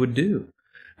said he would do.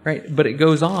 Right? But it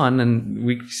goes on, and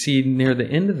we see near the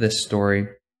end of this story,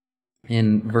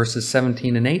 in verses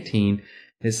 17 and 18,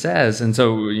 it says, and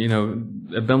so,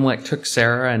 Abimelech took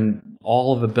Sarah, and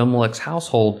all of Abimelech's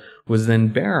household was then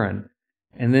barren.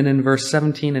 And then in verse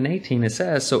 17 and 18, it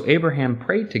says, "So Abraham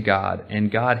prayed to God, and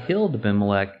God healed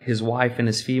Abimelech, his wife, and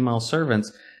his female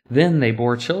servants. Then they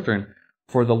bore children.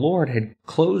 For the Lord had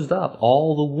closed up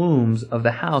all the wombs of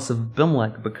the house of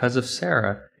Abimelech because of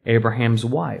Sarah, Abraham's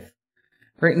wife."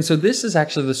 Right? And so this is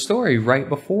actually the story right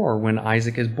before when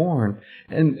Isaac is born.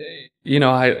 And,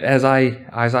 as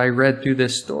I read through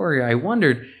this story, I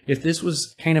wondered if this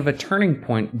was kind of a turning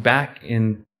point back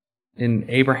in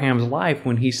Abraham's life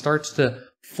when he starts to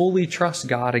fully trust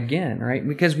God again, right?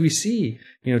 Because we see,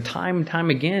 time and time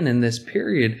again in this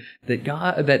period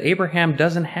that Abraham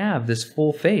doesn't have this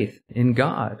full faith in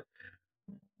God.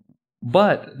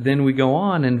 But then we go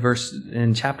on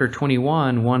in chapter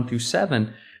 21, 1 through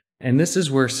 7, and this is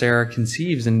where Sarah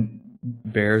conceives and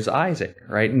bears Isaac,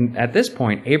 right? And at this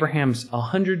point, Abraham's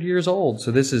 100 years old.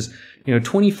 So this is,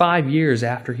 25 years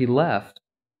after he left,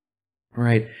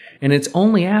 right? And it's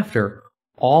only after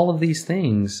all of these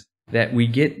things that we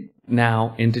get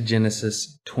now into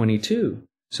Genesis 22.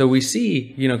 So we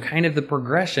see, kind of the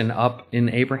progression up in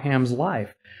Abraham's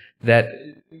life, that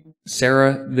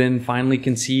Sarah then finally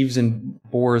conceives and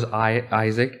bores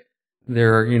Isaac.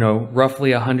 They're,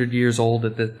 roughly 100 years old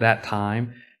at that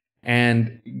time.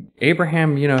 And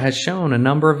Abraham, has shown a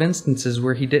number of instances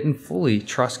where he didn't fully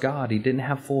trust God. He didn't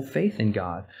have full faith in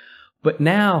God. But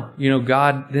now,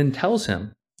 God then tells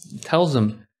him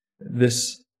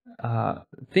this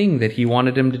thing that he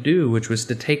wanted him to do, which was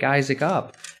to take Isaac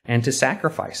up and to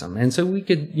sacrifice him. And so we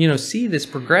could, see this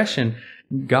progression.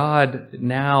 God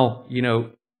now,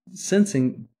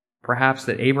 sensing perhaps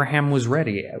that Abraham was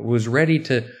ready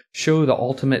to show the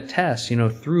ultimate test,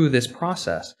 through this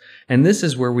process. And this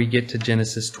is where we get to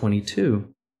Genesis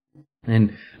 22.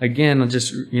 And again, I'll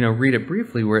just, read it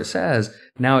briefly where it says,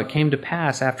 "Now it came to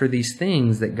pass after these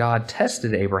things that God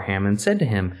tested Abraham and said to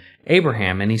him,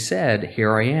 'Abraham,' and he said,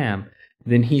 'Here I am.'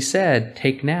 Then he said,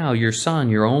 'Take now your son,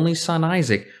 your only son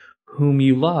Isaac, whom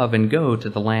you love, and go to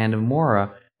the land of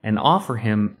Moriah, and offer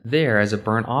him there as a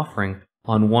burnt offering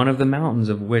on one of the mountains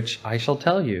of which I shall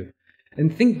tell you.'"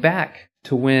 And think back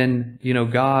to when,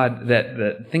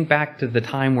 think back to the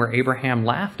time where Abraham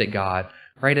laughed at God,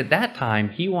 right? At that time,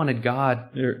 he wanted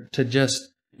God to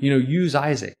just, use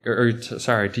Isaac,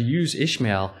 to use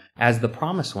Ishmael as the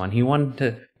promised one. He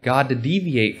wanted God to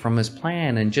deviate from his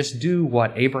plan and just do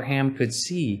what Abraham could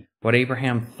see, what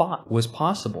Abraham thought was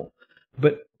possible.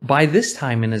 But by this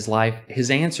time in his life, his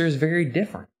answer is very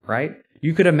different, right?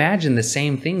 You could imagine the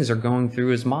same things are going through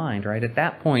his mind, right? At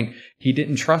that point, he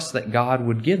didn't trust that God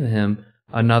would give him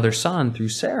another son through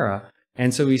Sarah.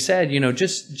 And so he said,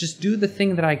 just do the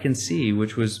thing that I can see,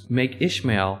 which was make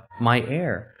Ishmael my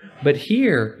heir. But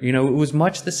here, it was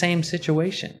much the same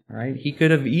situation, right? He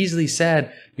could have easily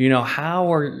said,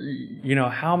 how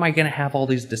am I going to have all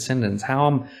these descendants? How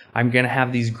am I going to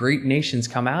have these great nations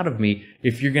come out of me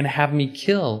if you're going to have me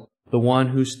kill the one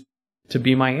who's to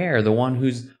be my heir, the one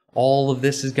who's all of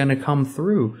this is going to come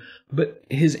through? But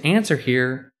his answer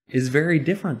here is very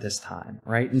different this time,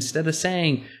 right? Instead of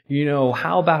saying,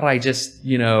 how about I just,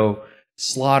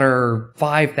 slaughter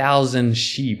 5,000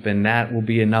 sheep and that will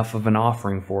be enough of an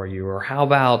offering for you? Or how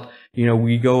about,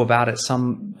 we go about it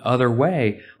some other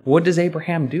way? What does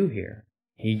Abraham do here?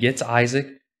 He gets Isaac,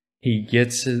 he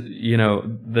gets,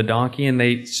 the donkey, and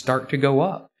they start to go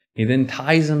up. He then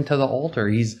ties him to the altar.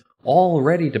 He's all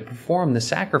ready to perform the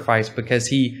sacrifice because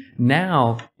he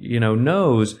now,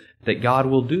 knows that God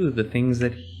will do the things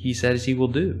that he says he will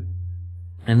do.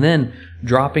 And then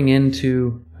dropping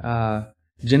into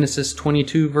Genesis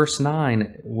 22 verse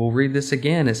 9, we'll read this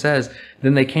again. It says,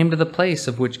 "Then they came to the place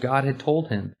of which God had told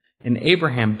him. And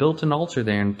Abraham built an altar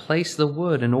there and placed the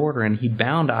wood in order. And he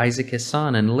bound Isaac his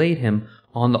son and laid him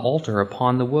on the altar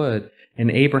upon the wood. And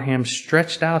Abraham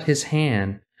stretched out his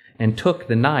hand and took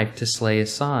the knife to slay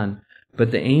his son.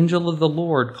 But the angel of the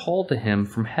Lord called to him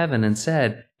from heaven and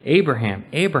said, 'Abraham,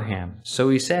 Abraham.' So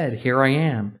he said, 'Here I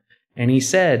am.' And he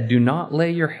said, 'Do not lay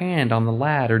your hand on the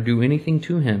lad or do anything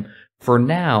to him. For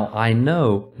now I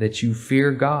know that you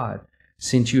fear God,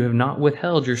 since you have not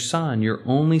withheld your son, your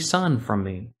only son, from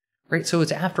me.'" Right? So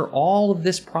it's after all of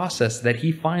this process that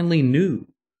he finally knew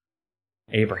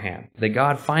Abraham, that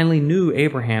God finally knew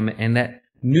Abraham, and that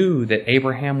knew that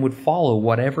Abraham would follow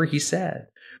whatever he said.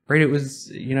 Right? It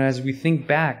was, as we think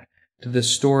back to the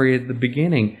story at the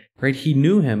beginning, right? He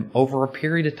knew him over a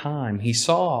period of time. He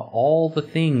saw all the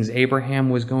things Abraham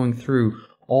was going through,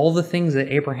 all the things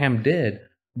that Abraham did,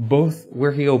 both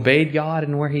where he obeyed God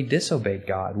and where he disobeyed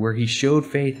God, where he showed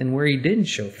faith and where he didn't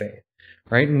show faith,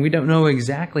 right? And we don't know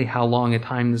exactly how long a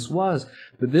time this was,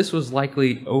 but this was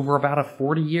likely over about a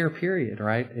 40-year period,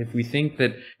 right? If we think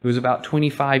that it was about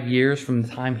 25 years from the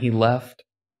time he left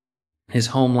his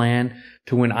homeland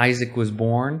to when Isaac was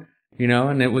born,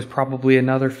 and it was probably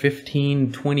another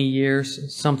 15, 20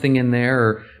 years, something in there,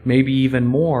 or maybe even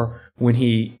more, when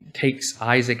he takes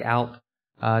Isaac out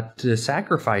to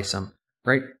sacrifice him,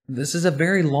 right? This is a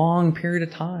very long period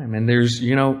of time, and there's,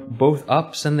 both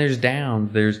ups and there's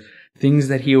downs. There's things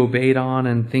that he obeyed on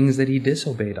and things that he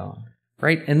disobeyed on,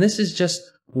 right? And this is just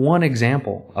one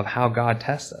example of how God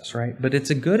tests us, right? But it's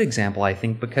a good example, I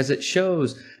think, because it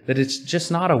shows that it's just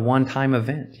not a one-time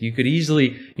event. You could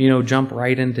easily, jump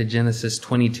right into Genesis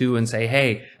 22 and say,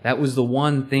 hey, that was the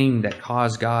one thing that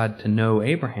caused God to know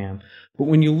Abraham. But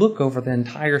when you look over the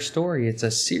entire story, it's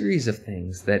a series of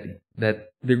things that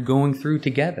they're going through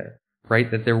together,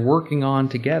 right? That they're working on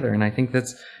together. And I think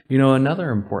that's,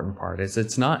 another important part is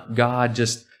it's not God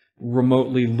just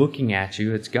remotely looking at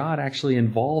you. It's God actually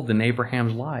involved in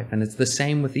Abraham's life. And it's the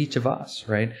same with each of us,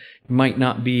 right? He might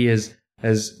not be as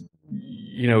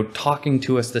talking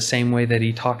to us the same way that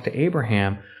he talked to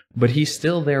Abraham, but he's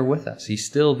still there with us. He's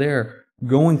still there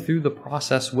going through the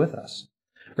process with us,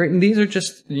 right? And these are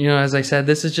just, as I said,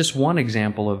 this is just one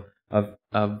example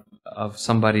of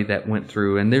somebody that went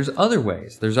through. And there's other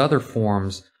ways. There's other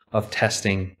forms of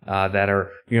testing that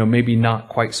are, maybe not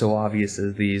quite so obvious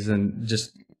as these, and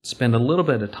just spend a little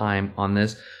bit of time on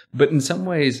this. But in some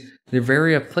ways, they're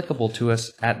very applicable to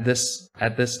us at this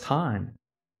time.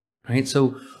 Right?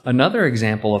 So another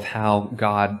example of how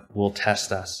God will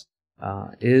test us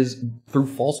is through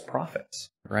false prophets,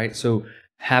 right? So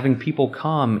having people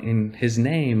come in his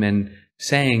name and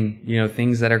saying,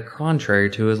 things that are contrary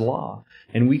to his law.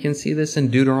 And we can see this in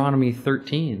Deuteronomy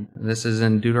 13. This is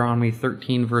in Deuteronomy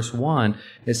 13, verse 1.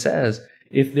 It says,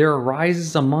 if there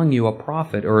arises among you a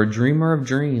prophet or a dreamer of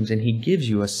dreams, and he gives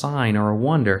you a sign or a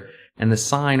wonder, and the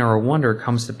sign or a wonder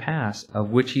comes to pass, of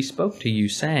which he spoke to you,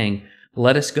 saying,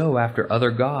 let us go after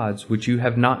other gods which you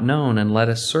have not known, and let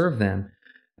us serve them.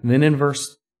 And then in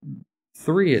verse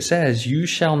 3 it says, you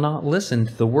shall not listen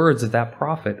to the words of that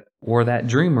prophet or that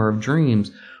dreamer of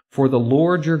dreams, for the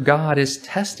Lord your God is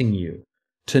testing you,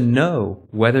 to know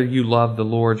whether you love the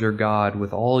Lord your God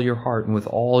with all your heart and with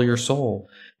all your soul.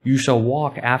 You shall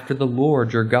walk after the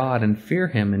Lord your God and fear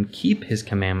him and keep his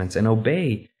commandments and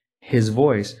obey his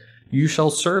voice. You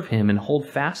shall serve him and hold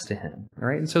fast to him.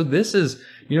 Right? And so this is,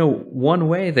 one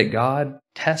way that God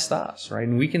tests us, right?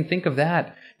 And we can think of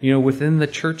that, within the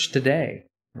church today,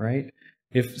 right?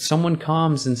 If someone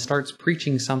comes and starts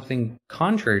preaching something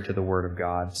contrary to the Word of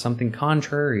God, something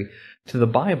contrary to the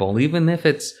Bible, even if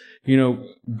it's,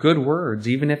 good words,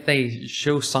 even if they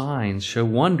show signs, show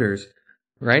wonders,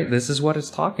 right? This is what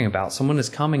it's talking about. Someone is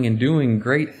coming and doing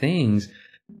great things.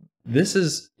 This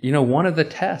is, one of the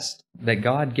tests that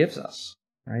God gives us,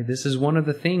 right? This is one of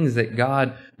the things that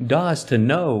God does to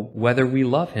know whether we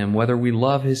love him, whether we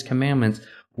love his commandments,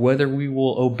 whether we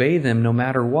will obey them no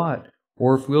matter what,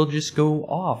 or if we'll just go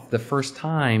off the first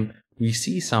time we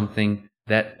see something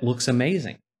that looks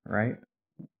amazing, right?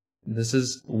 This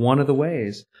is one of the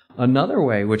ways. Another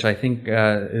way, which I think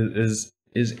is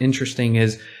interesting,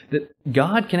 is that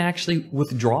God can actually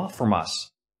withdraw from us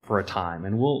for a time.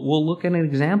 And we'll look at an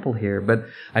example here, but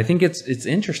I think it's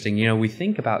interesting. We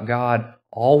think about God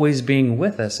always being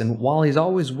with us, and while he's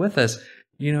always with us,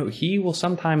 he will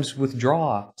sometimes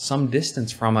withdraw some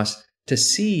distance from us to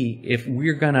see if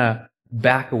we're going to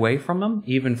back away from him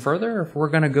even further, or if we're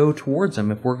going to go towards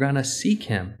him, if we're going to seek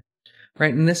him.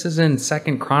 Right? And this is in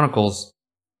 2 Chronicles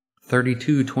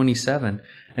 32:27.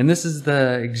 And this is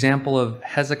the example of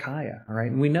Hezekiah,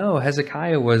 right? And we know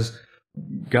Hezekiah was,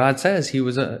 God says he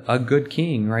was a good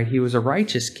king, right? He was a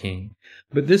righteous king.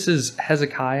 But this is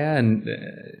Hezekiah, and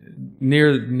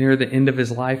near the end of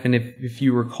his life. And if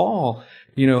you recall,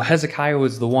 Hezekiah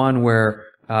was the one where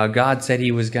God said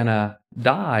he was going to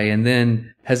die. And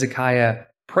then Hezekiah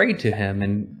prayed to him,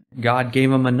 and God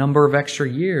gave him a number of extra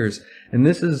years. And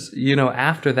this is,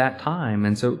 after that time.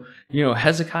 And so,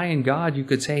 Hezekiah and God, you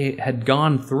could say, had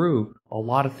gone through a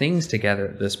lot of things together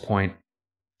at this point.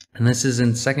 And this is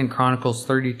in 2 Chronicles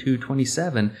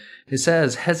 32:27. It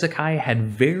says, Hezekiah had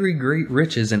very great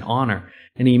riches and honor,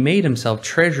 and he made himself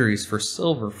treasuries for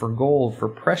silver, for gold, for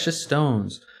precious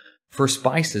stones, for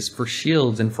spices, for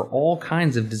shields, and for all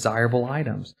kinds of desirable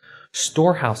items,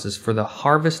 storehouses for the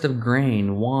harvest of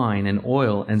grain, wine, and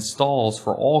oil, and stalls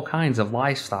for all kinds of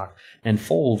livestock, and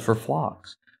fold for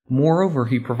flocks. Moreover,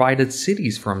 he provided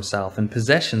cities for himself, and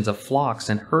possessions of flocks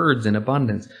and herds in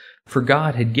abundance, for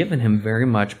God had given him very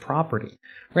much property.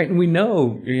 Right? And we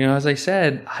know, as I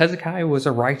said, Hezekiah was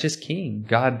a righteous king.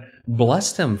 God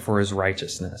blessed him for his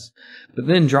righteousness. But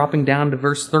then dropping down to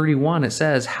verse 31, it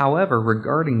says, however,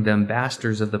 regarding the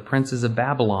ambassadors of the princes of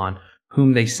Babylon,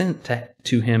 whom they sent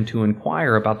to him to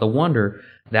inquire about the wonder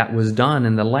that was done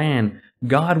in the land,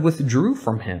 God withdrew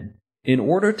from him in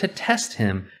order to test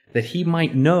him, that he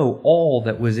might know all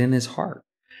that was in his heart.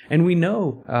 And we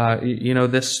know,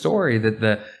 this story that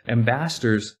the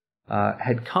ambassadors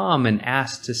had come and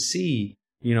asked to see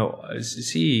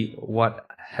what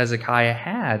Hezekiah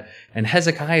had. And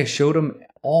Hezekiah showed them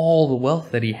all the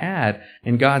wealth that he had.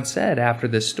 And God said after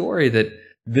this story that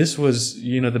this was,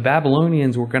 the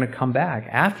Babylonians were going to come back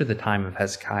after the time of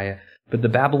Hezekiah, but the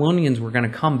Babylonians were going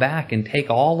to come back and take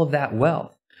all of that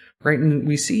wealth. Right, and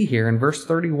we see here in verse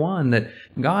 31 that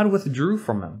God withdrew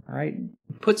from him, right?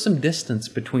 Put some distance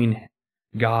between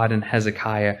God and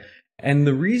Hezekiah. And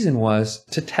the reason was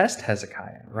to test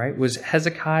Hezekiah, right? Was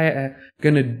Hezekiah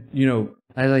going to,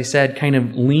 as I said, kind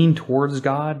of lean towards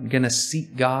God, going to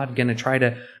seek God, going to try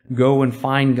to go and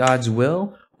find God's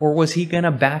will? Or was he going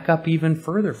to back up even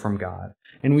further from God?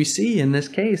 And we see in this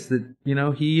case that,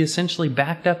 he essentially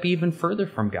backed up even further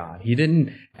from God. He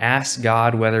didn't ask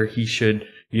God whether he should,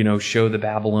 show the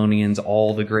Babylonians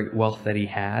all the great wealth that he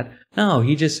had. No,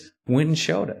 he just went and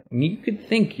showed it. And you could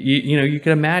think, you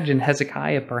could imagine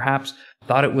Hezekiah perhaps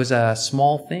thought it was a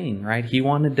small thing, right? He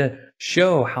wanted to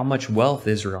show how much wealth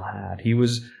Israel had. He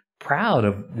was proud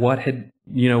of what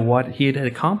he had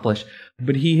accomplished,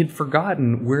 but he had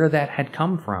forgotten where that had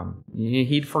come from.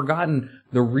 He'd forgotten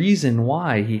the reason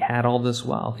why he had all this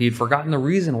wealth. He had forgotten the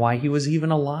reason why he was even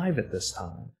alive at this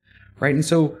time, right? And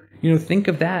so, think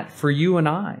of that for you and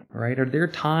I, right? Are there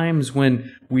times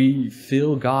when we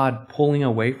feel God pulling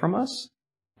away from us?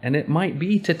 And it might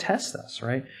be to test us,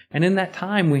 right? And in that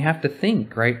time, we have to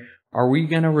think, right? Are we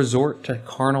going to resort to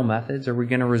carnal methods? Are we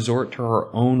going to resort to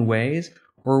our own ways?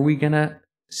 Or are we going to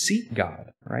seek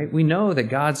God, right? We know that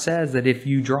God says that if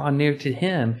you draw near to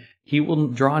him, he will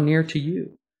draw near to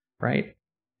you, right?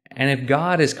 And if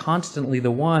God is constantly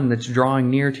the one that's drawing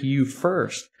near to you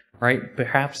first, right?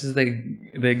 Perhaps as the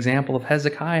example of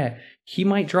Hezekiah, he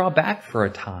might draw back for a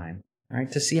time,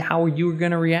 right? To see how you are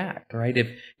going to react, right?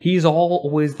 If he's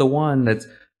always the one that's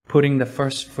putting the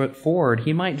first foot forward,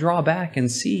 he might draw back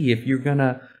and see if you're going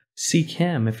to seek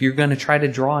him, if you're going to try to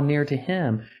draw near to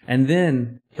him, and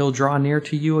then he'll draw near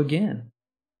to you again,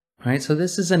 right? So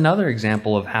this is another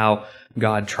example of how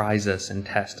God tries us and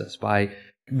tests us by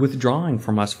withdrawing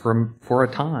from us for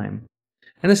a time.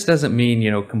 And this doesn't mean,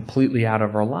 completely out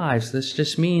of our lives. This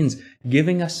just means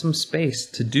giving us some space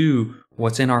to do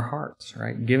what's in our hearts,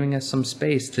 right? Giving us some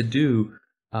space to do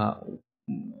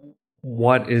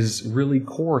what is really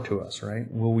core to us,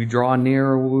 right? Will we draw near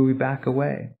or will we back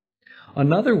away?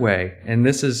 Another way, and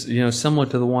this is, similar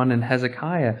to the one in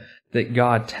Hezekiah, that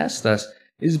God tests us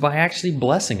is by actually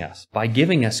blessing us, by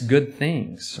giving us good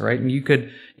things, right? And you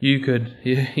could,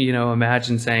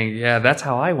 imagine saying, yeah, that's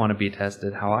how I want to be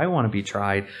tested, how I want to be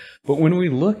tried. But when we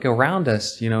look around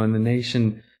us, in the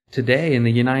nation today, in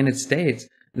the United States,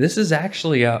 this is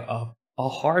actually a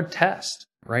hard test,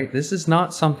 right? This is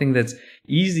not something that's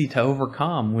easy to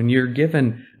overcome. When you're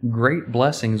given great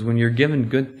blessings, when you're given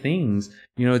good things,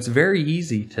 it's very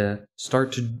easy to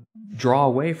start to draw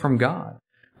away from God,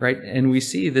 right? And we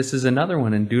see this is another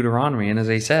one in Deuteronomy. And as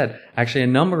I said, actually a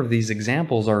number of these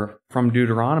examples are from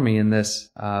Deuteronomy in this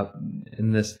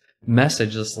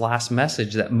message, this last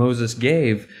message that Moses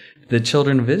gave the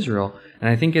children of Israel. And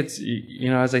I think it's,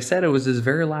 as I said, it was his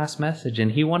very last message.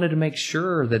 And he wanted to make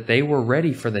sure that they were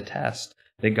ready for the test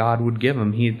that God would give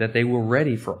them, that they were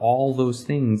ready for all those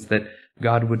things that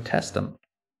God would test them.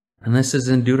 And this is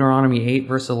in Deuteronomy 8,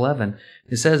 verse 11.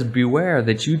 It says, "Beware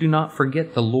that you do not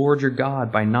forget the Lord your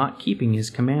God by not keeping his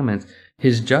commandments,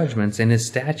 his judgments, and his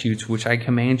statutes which I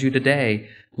command you today,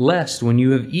 lest when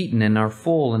you have eaten and are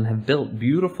full and have built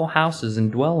beautiful houses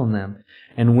and dwell in them,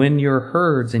 and when your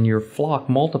herds and your flock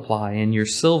multiply, and your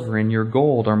silver and your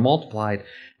gold are multiplied,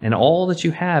 and all that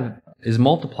you have is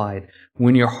multiplied,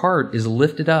 when your heart is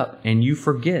lifted up, and you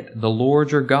forget the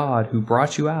Lord your God who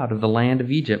brought you out of the land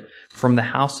of Egypt from the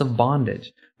house of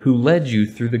bondage, who led you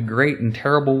through the great and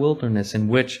terrible wilderness in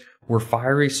which were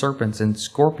fiery serpents and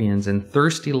scorpions and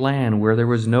thirsty land where there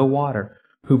was no water,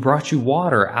 who brought you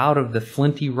water out of the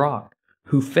flinty rock,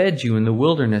 who fed you in the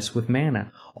wilderness with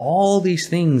manna." All these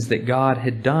things that God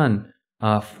had done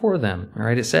for them,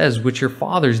 right? It says, "which your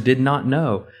fathers did not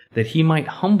know, that he might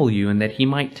humble you and that he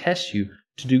might test you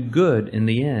to do good in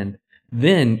the end.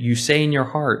 Then you say in your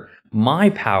heart, my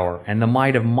power and the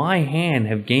might of my hand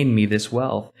have gained me this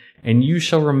wealth. And you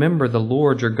shall remember the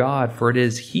Lord your God, for it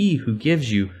is he who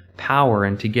gives you power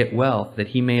and to get wealth, that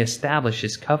he may establish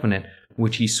his covenant,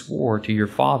 which he swore to your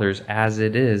fathers as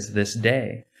it is this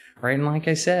day." Right? And like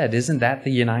I said, isn't that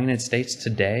the United States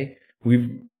today?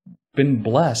 We've been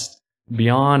blessed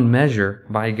beyond measure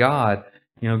by God.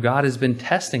 God has been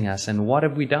testing us, and what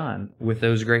have we done with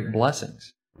those great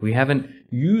blessings? We haven't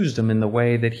used them in the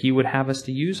way that he would have us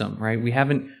to use them, right? We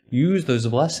haven't used those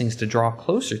blessings to draw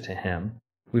closer to him.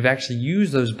 We've actually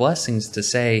used those blessings to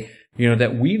say,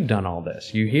 that we've done all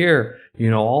this. You hear,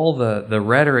 all the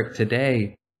rhetoric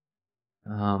today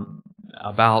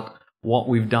about what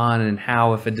we've done and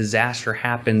how if a disaster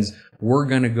happens, we're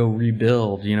going to go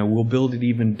rebuild. We'll build it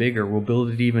even bigger. We'll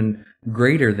build it even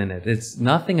greater than it. It's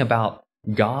nothing about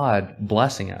God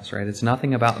blessing us, right? It's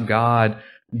nothing about God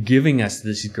giving us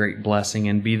this great blessing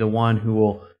and be the one who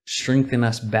will strengthen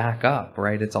us back up,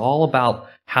 right? It's all about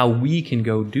how we can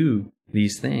go do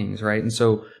these things, right? And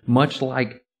so much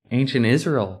like ancient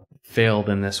Israel failed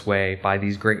in this way by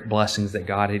these great blessings that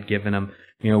God had given them,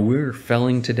 we're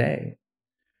failing today,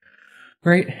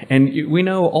 right? And we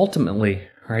know ultimately,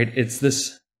 right, it's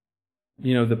this,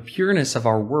 the pureness of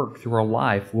our work through our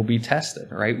life will be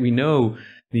tested, right? We know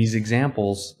these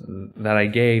examples that I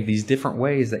gave, these different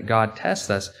ways that God tests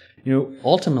us,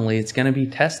 ultimately it's going to be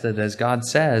tested, as God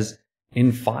says,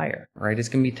 in fire, right? It's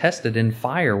going to be tested in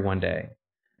fire one day.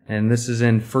 And this is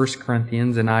in 1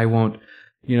 Corinthians, and I won't,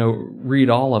 read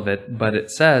all of it, but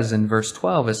it says in verse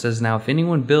 12, it says, "Now if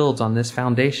anyone builds on this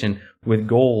foundation with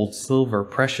gold, silver,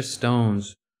 precious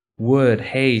stones, wood,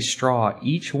 hay, straw,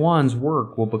 each one's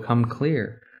work will become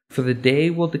clear. For the day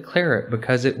will declare it,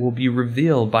 because it will be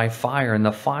revealed by fire, and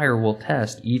the fire will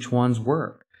test each one's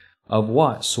work, of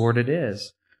what sort it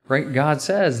is." Right? God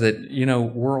says that,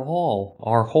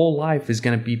 our whole life is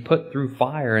going to be put through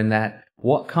fire, and that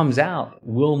what comes out,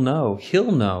 we'll know.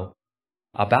 He'll know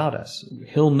about us.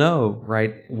 He'll know,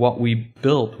 right, what we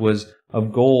built was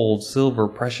of gold, silver,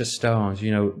 precious stones,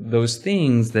 those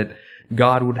things that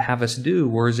God would have us do,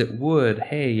 whereas it wood,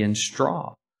 hay, and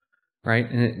straw. Right?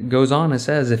 And it goes on and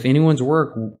says, "If anyone's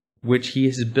work which he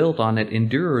has built on it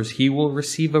endures, he will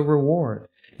receive a reward.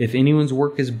 If anyone's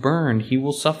work is burned, he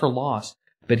will suffer loss,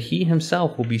 but he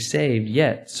himself will be saved,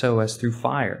 yet so as through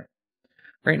fire."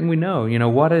 Right? And we know,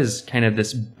 what is kind of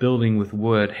this building with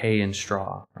wood, hay, and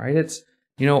straw, right? It's,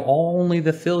 only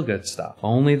the feel-good stuff,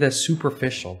 only the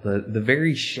superficial, the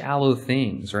very shallow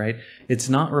things, right? It's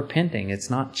not repenting, it's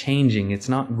not changing, it's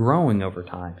not growing over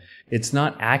time. It's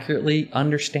not accurately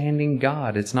understanding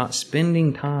God. It's not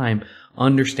spending time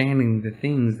understanding the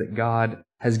things that God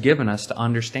has given us to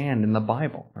understand in the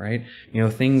Bible, right?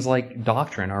 Things like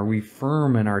doctrine. Are we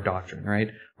firm in our doctrine,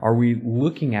 right? Are we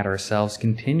looking at ourselves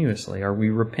continuously? Are we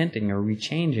repenting? Are we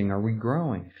changing? Are we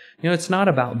growing? It's not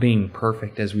about being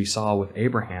perfect, as we saw with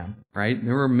Abraham, right?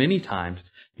 There were many times,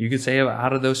 you could say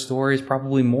out of those stories,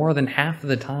 probably more than half of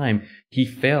the time, he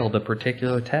failed a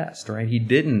particular test, right? He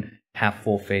didn't have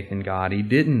full faith in God. He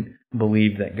didn't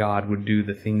believe that God would do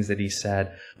the things that he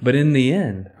said. But in the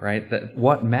end, right, that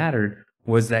what mattered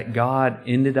was that God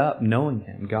ended up knowing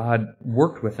him. God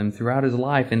worked with him throughout his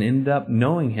life and ended up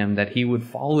knowing him, that he would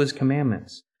follow his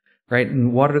commandments, right?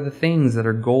 And what are the things that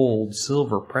are gold,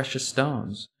 silver, precious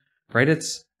stones, right?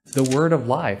 It's the word of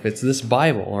life. It's this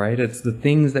Bible, right? It's the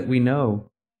things that we know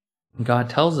God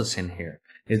tells us in here.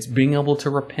 It's being able to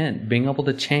repent, being able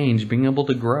to change, being able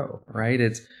to grow, right?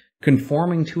 It's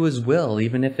conforming to his will,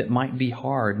 even if it might be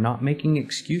hard, not making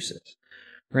excuses,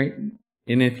 right?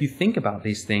 And if you think about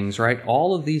these things, right,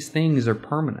 all of these things are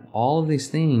permanent. All of these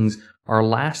things are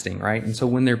lasting, right? And so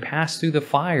when they're passed through the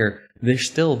fire, they're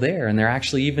still there, and they're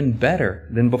actually even better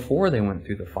than before they went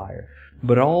through the fire.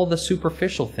 But all the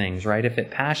superficial things, right, if it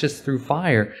passes through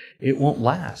fire, it won't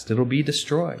last. It'll be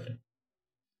destroyed.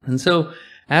 And so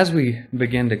as we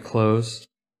begin to close,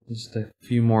 just a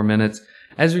few more minutes,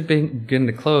 as we begin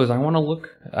to close, I want to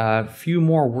look at a few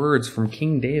more words from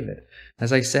King David.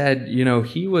 As I said,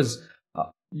 he was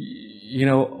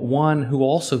one who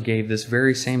also gave this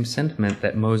very same sentiment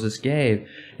that Moses gave.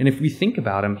 And if we think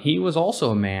about him, he was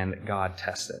also a man that God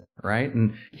tested, right?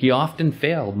 And he often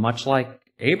failed, much like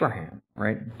Abraham,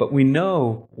 right? But we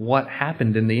know what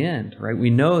happened in the end, right? We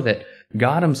know that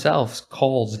God himself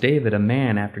calls David a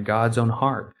man after God's own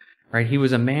heart, right? He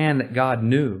was a man that God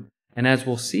knew. And as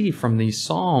we'll see from these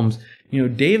Psalms,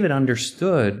 David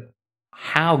understood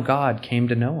how God came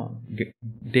to know him.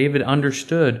 David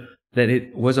understood that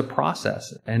it was a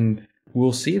process, and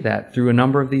we'll see that through a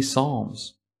number of these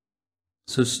Psalms.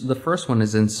 So the first one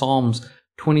is in Psalms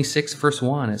 26, verse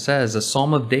 1. It says, a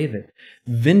Psalm of David,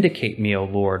 "Vindicate me, O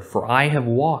Lord, for I have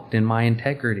walked in my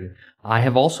integrity. I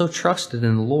have also trusted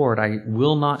in the Lord, I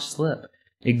will not slip.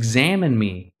 Examine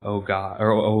me, O God,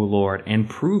 or O Lord, and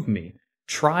prove me.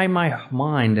 Try my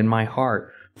mind and my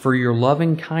heart, for your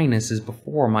loving kindness is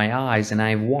before my eyes, and I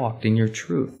have walked in your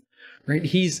truth." Right?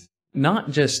 He's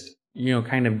not just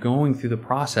kind of going through the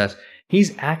process.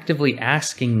 He's actively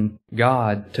asking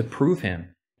God to prove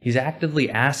him. He's actively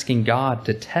asking God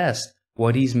to test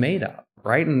what he's made of,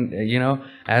 right? And,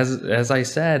 as I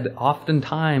said,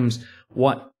 oftentimes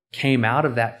what came out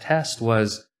of that test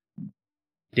was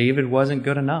David wasn't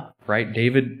good enough, right?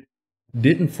 David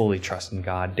didn't fully trust in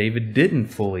God. David didn't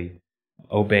fully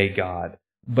obey God.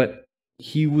 But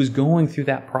he was going through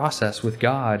that process with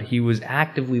God. He was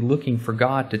actively looking for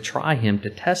God to try him, to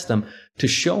test him, to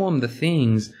show him the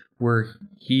things where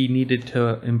he needed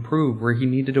to improve, where he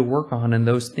needed to work on, and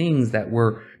those things that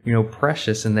were,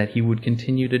 precious and that he would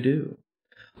continue to do.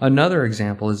 Another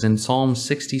example is in Psalm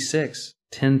 66,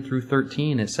 10 through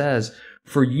 13. It says,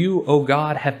 "For you, O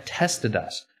God, have tested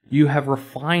us. You have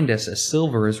refined us as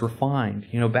silver is refined."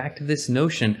 Back to this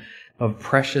notion of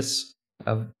precious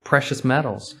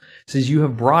metals. It says, "You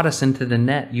have brought us into the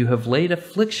net. You have laid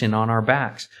affliction on our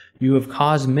backs. You have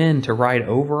caused men to ride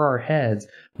over our heads.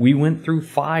 We went through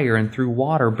fire and through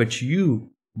water, but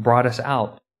you brought us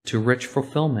out to rich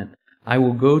fulfillment. I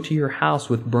will go to your house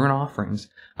with burnt offerings.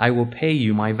 I will pay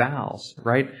you my vows."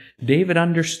 Right? David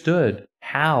understood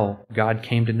how God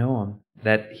came to know him,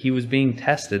 that he was being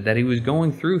tested, that he was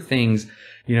going through things.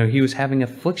 He was having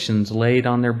afflictions laid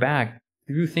on their back,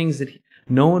 through things that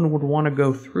no one would want to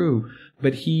go through.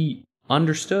 But he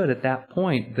understood at that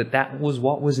point that that was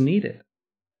what was needed.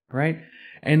 Right?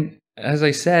 And as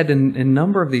I said, in a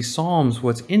number of these Psalms,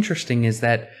 what's interesting is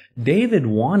that David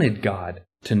wanted God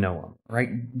to know him,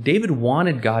 right? David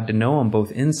wanted God to know him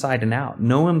both inside and out,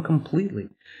 know him completely.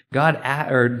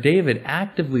 David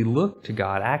actively looked to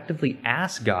God, actively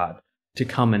asked God to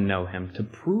come and know him, to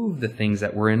prove the things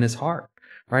that were in his heart,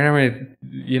 right? I mean,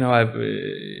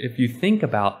 if you think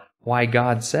about why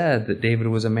God said that David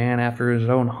was a man after his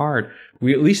own heart,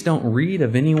 we at least don't read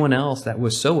of anyone else that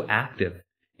was so active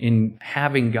in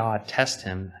having God test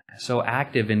him, so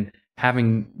active in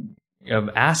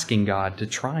asking God to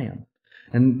try him.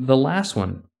 And the last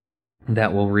one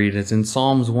that we'll read is in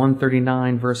Psalms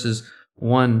 139, verses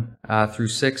 1 through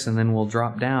 6, and then we'll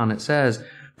drop down. It says,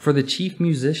 "For the chief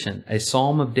musician, a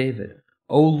psalm of David.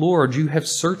 O Lord, you have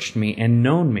searched me and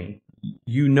known me.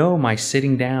 You know my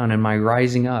sitting down and my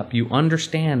rising up. You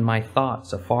understand my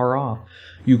thoughts afar off.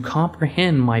 You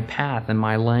comprehend my path and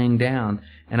my laying down,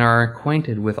 and are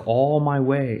acquainted with all my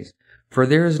ways. For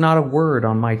there is not a word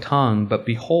on my tongue, but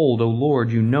behold, O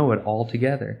Lord, you know it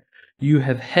altogether. You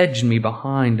have hedged me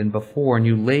behind and before, and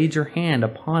you laid your hand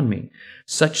upon me.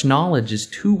 Such knowledge is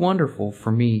too wonderful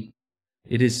for me.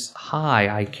 It is high,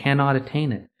 I cannot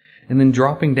attain it." And then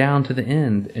dropping down to the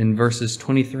end in verses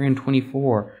 23 and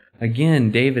 24,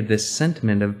 again, David, this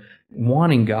sentiment of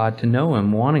wanting God to know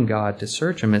him, wanting God to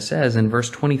search him. It says in verse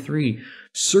 23,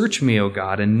 "Search me, O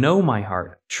God, and know my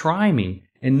heart. Try me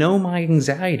and know my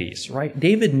anxieties," right?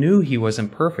 David knew he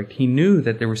wasn't perfect. He knew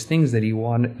that there was things that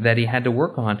he had to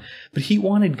work on, but he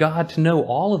wanted God to know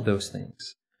all of those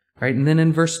things, right? And then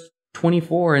in verse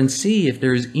 24, "And see if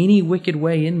there is any wicked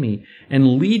way in me,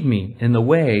 and lead me in the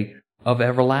way of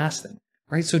everlasting,"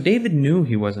 right? So David knew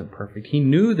he wasn't perfect. He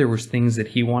knew there was things that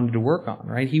he wanted to work on,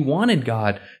 right? He wanted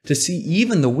God to see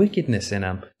even the wickedness in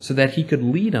him so that he could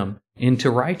lead him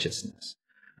into righteousness.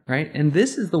 Right? And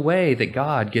this is the way that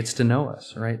God gets to know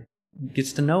us, right?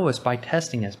 Gets to know us by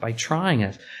testing us, by trying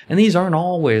us. And these aren't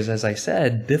always, as I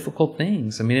said, difficult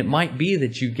things. I mean, it might be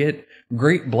that you get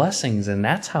great blessings and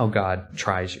that's how God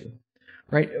tries you,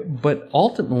 right? But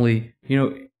ultimately,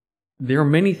 there are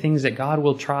many things that God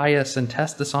will try us and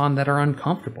test us on that are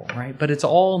uncomfortable, right? But it's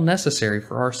all necessary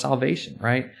for our salvation,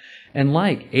 right? And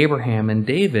like Abraham and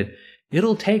David,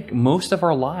 it'll take most of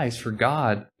our lives for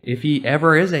God, if he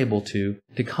ever is able to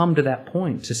come to that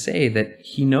point to say that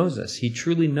he knows us. He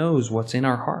truly knows what's in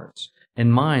our hearts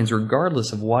and minds,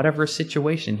 regardless of whatever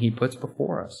situation he puts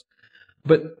before us.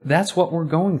 But that's what we're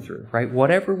going through, right?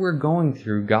 Whatever we're going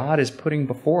through, God is putting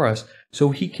before us so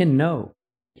he can know.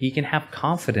 He can have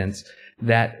confidence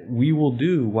that we will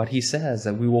do what he says,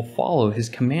 that we will follow his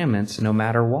commandments no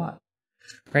matter what.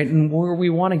 Right? And where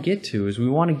we want to get to is we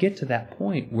want to get to that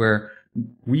point where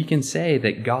we can say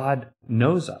that God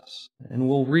knows us. And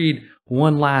we'll read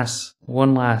one last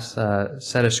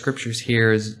set of scriptures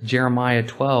here is Jeremiah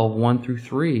 12, 1 through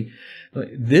 3.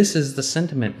 This is the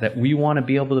sentiment that we want to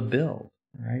be able to build.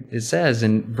 Right? It says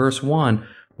in verse 1,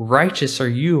 "Righteous are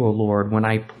you, O Lord, when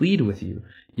I plead with you.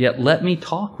 Yet let me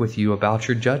talk with you about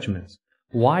your judgments.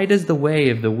 Why does the way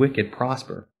of the wicked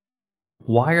prosper?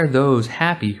 Why are those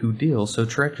happy who deal so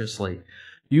treacherously?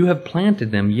 You have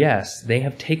planted them, yes, they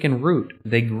have taken root.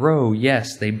 They grow,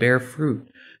 yes, they bear fruit.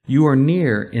 You are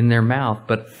near in their mouth,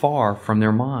 but far from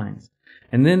their minds."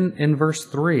 And then in verse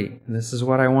 3, this is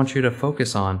what I want you to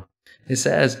focus on. It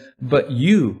says, "But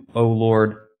you, O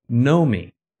Lord, know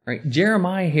me." Right?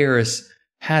 Jeremiah here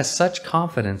has such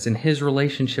confidence in his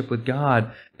relationship with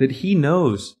God that he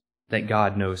knows that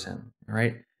God knows him.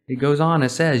 Right? It goes on, it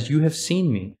says, "You have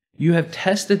seen me. You have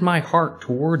tested my heart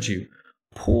towards you.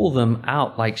 Pull them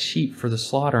out like sheep for the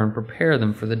slaughter and prepare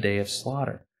them for the day of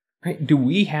slaughter." Right? Do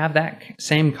we have that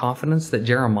same confidence that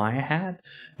Jeremiah had?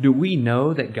 Do we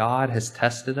know that God has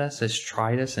tested us, has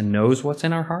tried us, and knows what's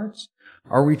in our hearts?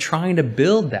 Are we trying to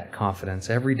build that confidence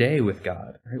every day with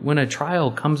God? Right? When a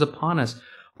trial comes upon us,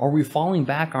 are we falling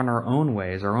back on our own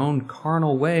ways, our own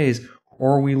carnal ways,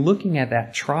 or are we looking at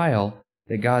that trial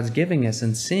that God's giving us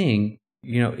and seeing,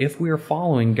 if we are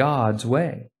following God's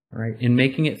way, right? And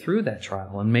making it through that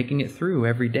trial and making it through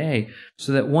every day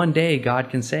so that one day God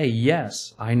can say,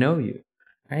 yes, I know you.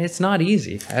 Right? It's not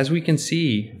easy. As we can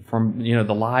see from,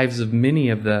 the lives of many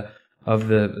of the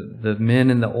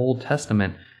men in the Old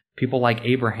Testament, people like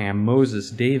Abraham, Moses,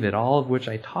 David, all of which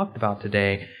I talked about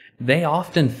today, they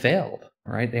often failed,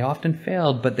 right? They often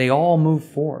failed, but they all moved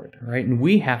forward, right? And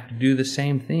we have to do the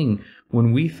same thing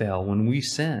when we fail, when we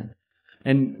sin.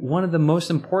 And one of the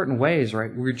most important ways,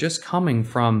 right, we're just coming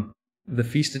from the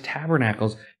Feast of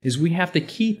Tabernacles, is we have to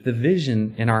keep the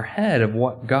vision in our head of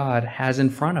what God has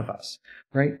in front of us,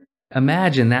 right?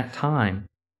 Imagine that time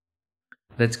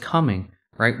that's coming,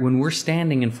 right, when we're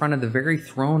standing in front of the very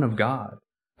throne of God,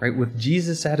 right, with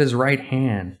Jesus at his right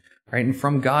hand, right, and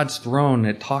from God's throne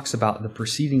it talks about the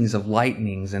proceedings of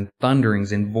lightnings and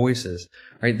thunderings and voices,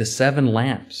 right, the 7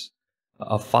 lamps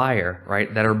of fire,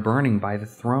 right, that are burning by the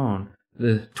throne,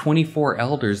 the 24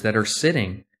 elders that are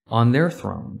sitting on their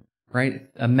throne, right?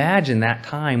 Imagine that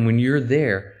time when you're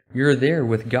there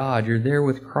with God, you're there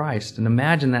with Christ, and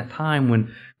imagine that time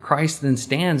when Christ then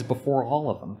stands before all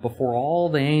of them, before all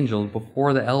the angels,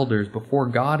 before the elders, before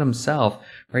God himself,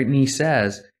 right? And he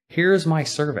says, here's my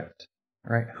servant,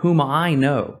 right, whom I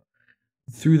know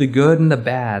through the good and the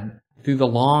bad, through the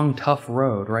long, tough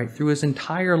road, right? Through his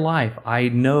entire life, I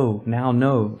now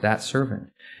know that servant.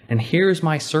 And here's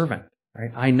my servant,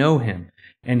 right? I know him.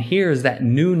 And here's that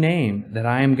new name that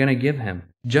I am going to give him,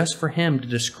 just for him to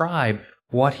describe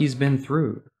what he's been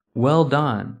through. Well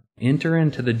done. Enter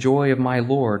into the joy of my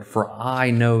Lord, for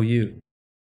I know you.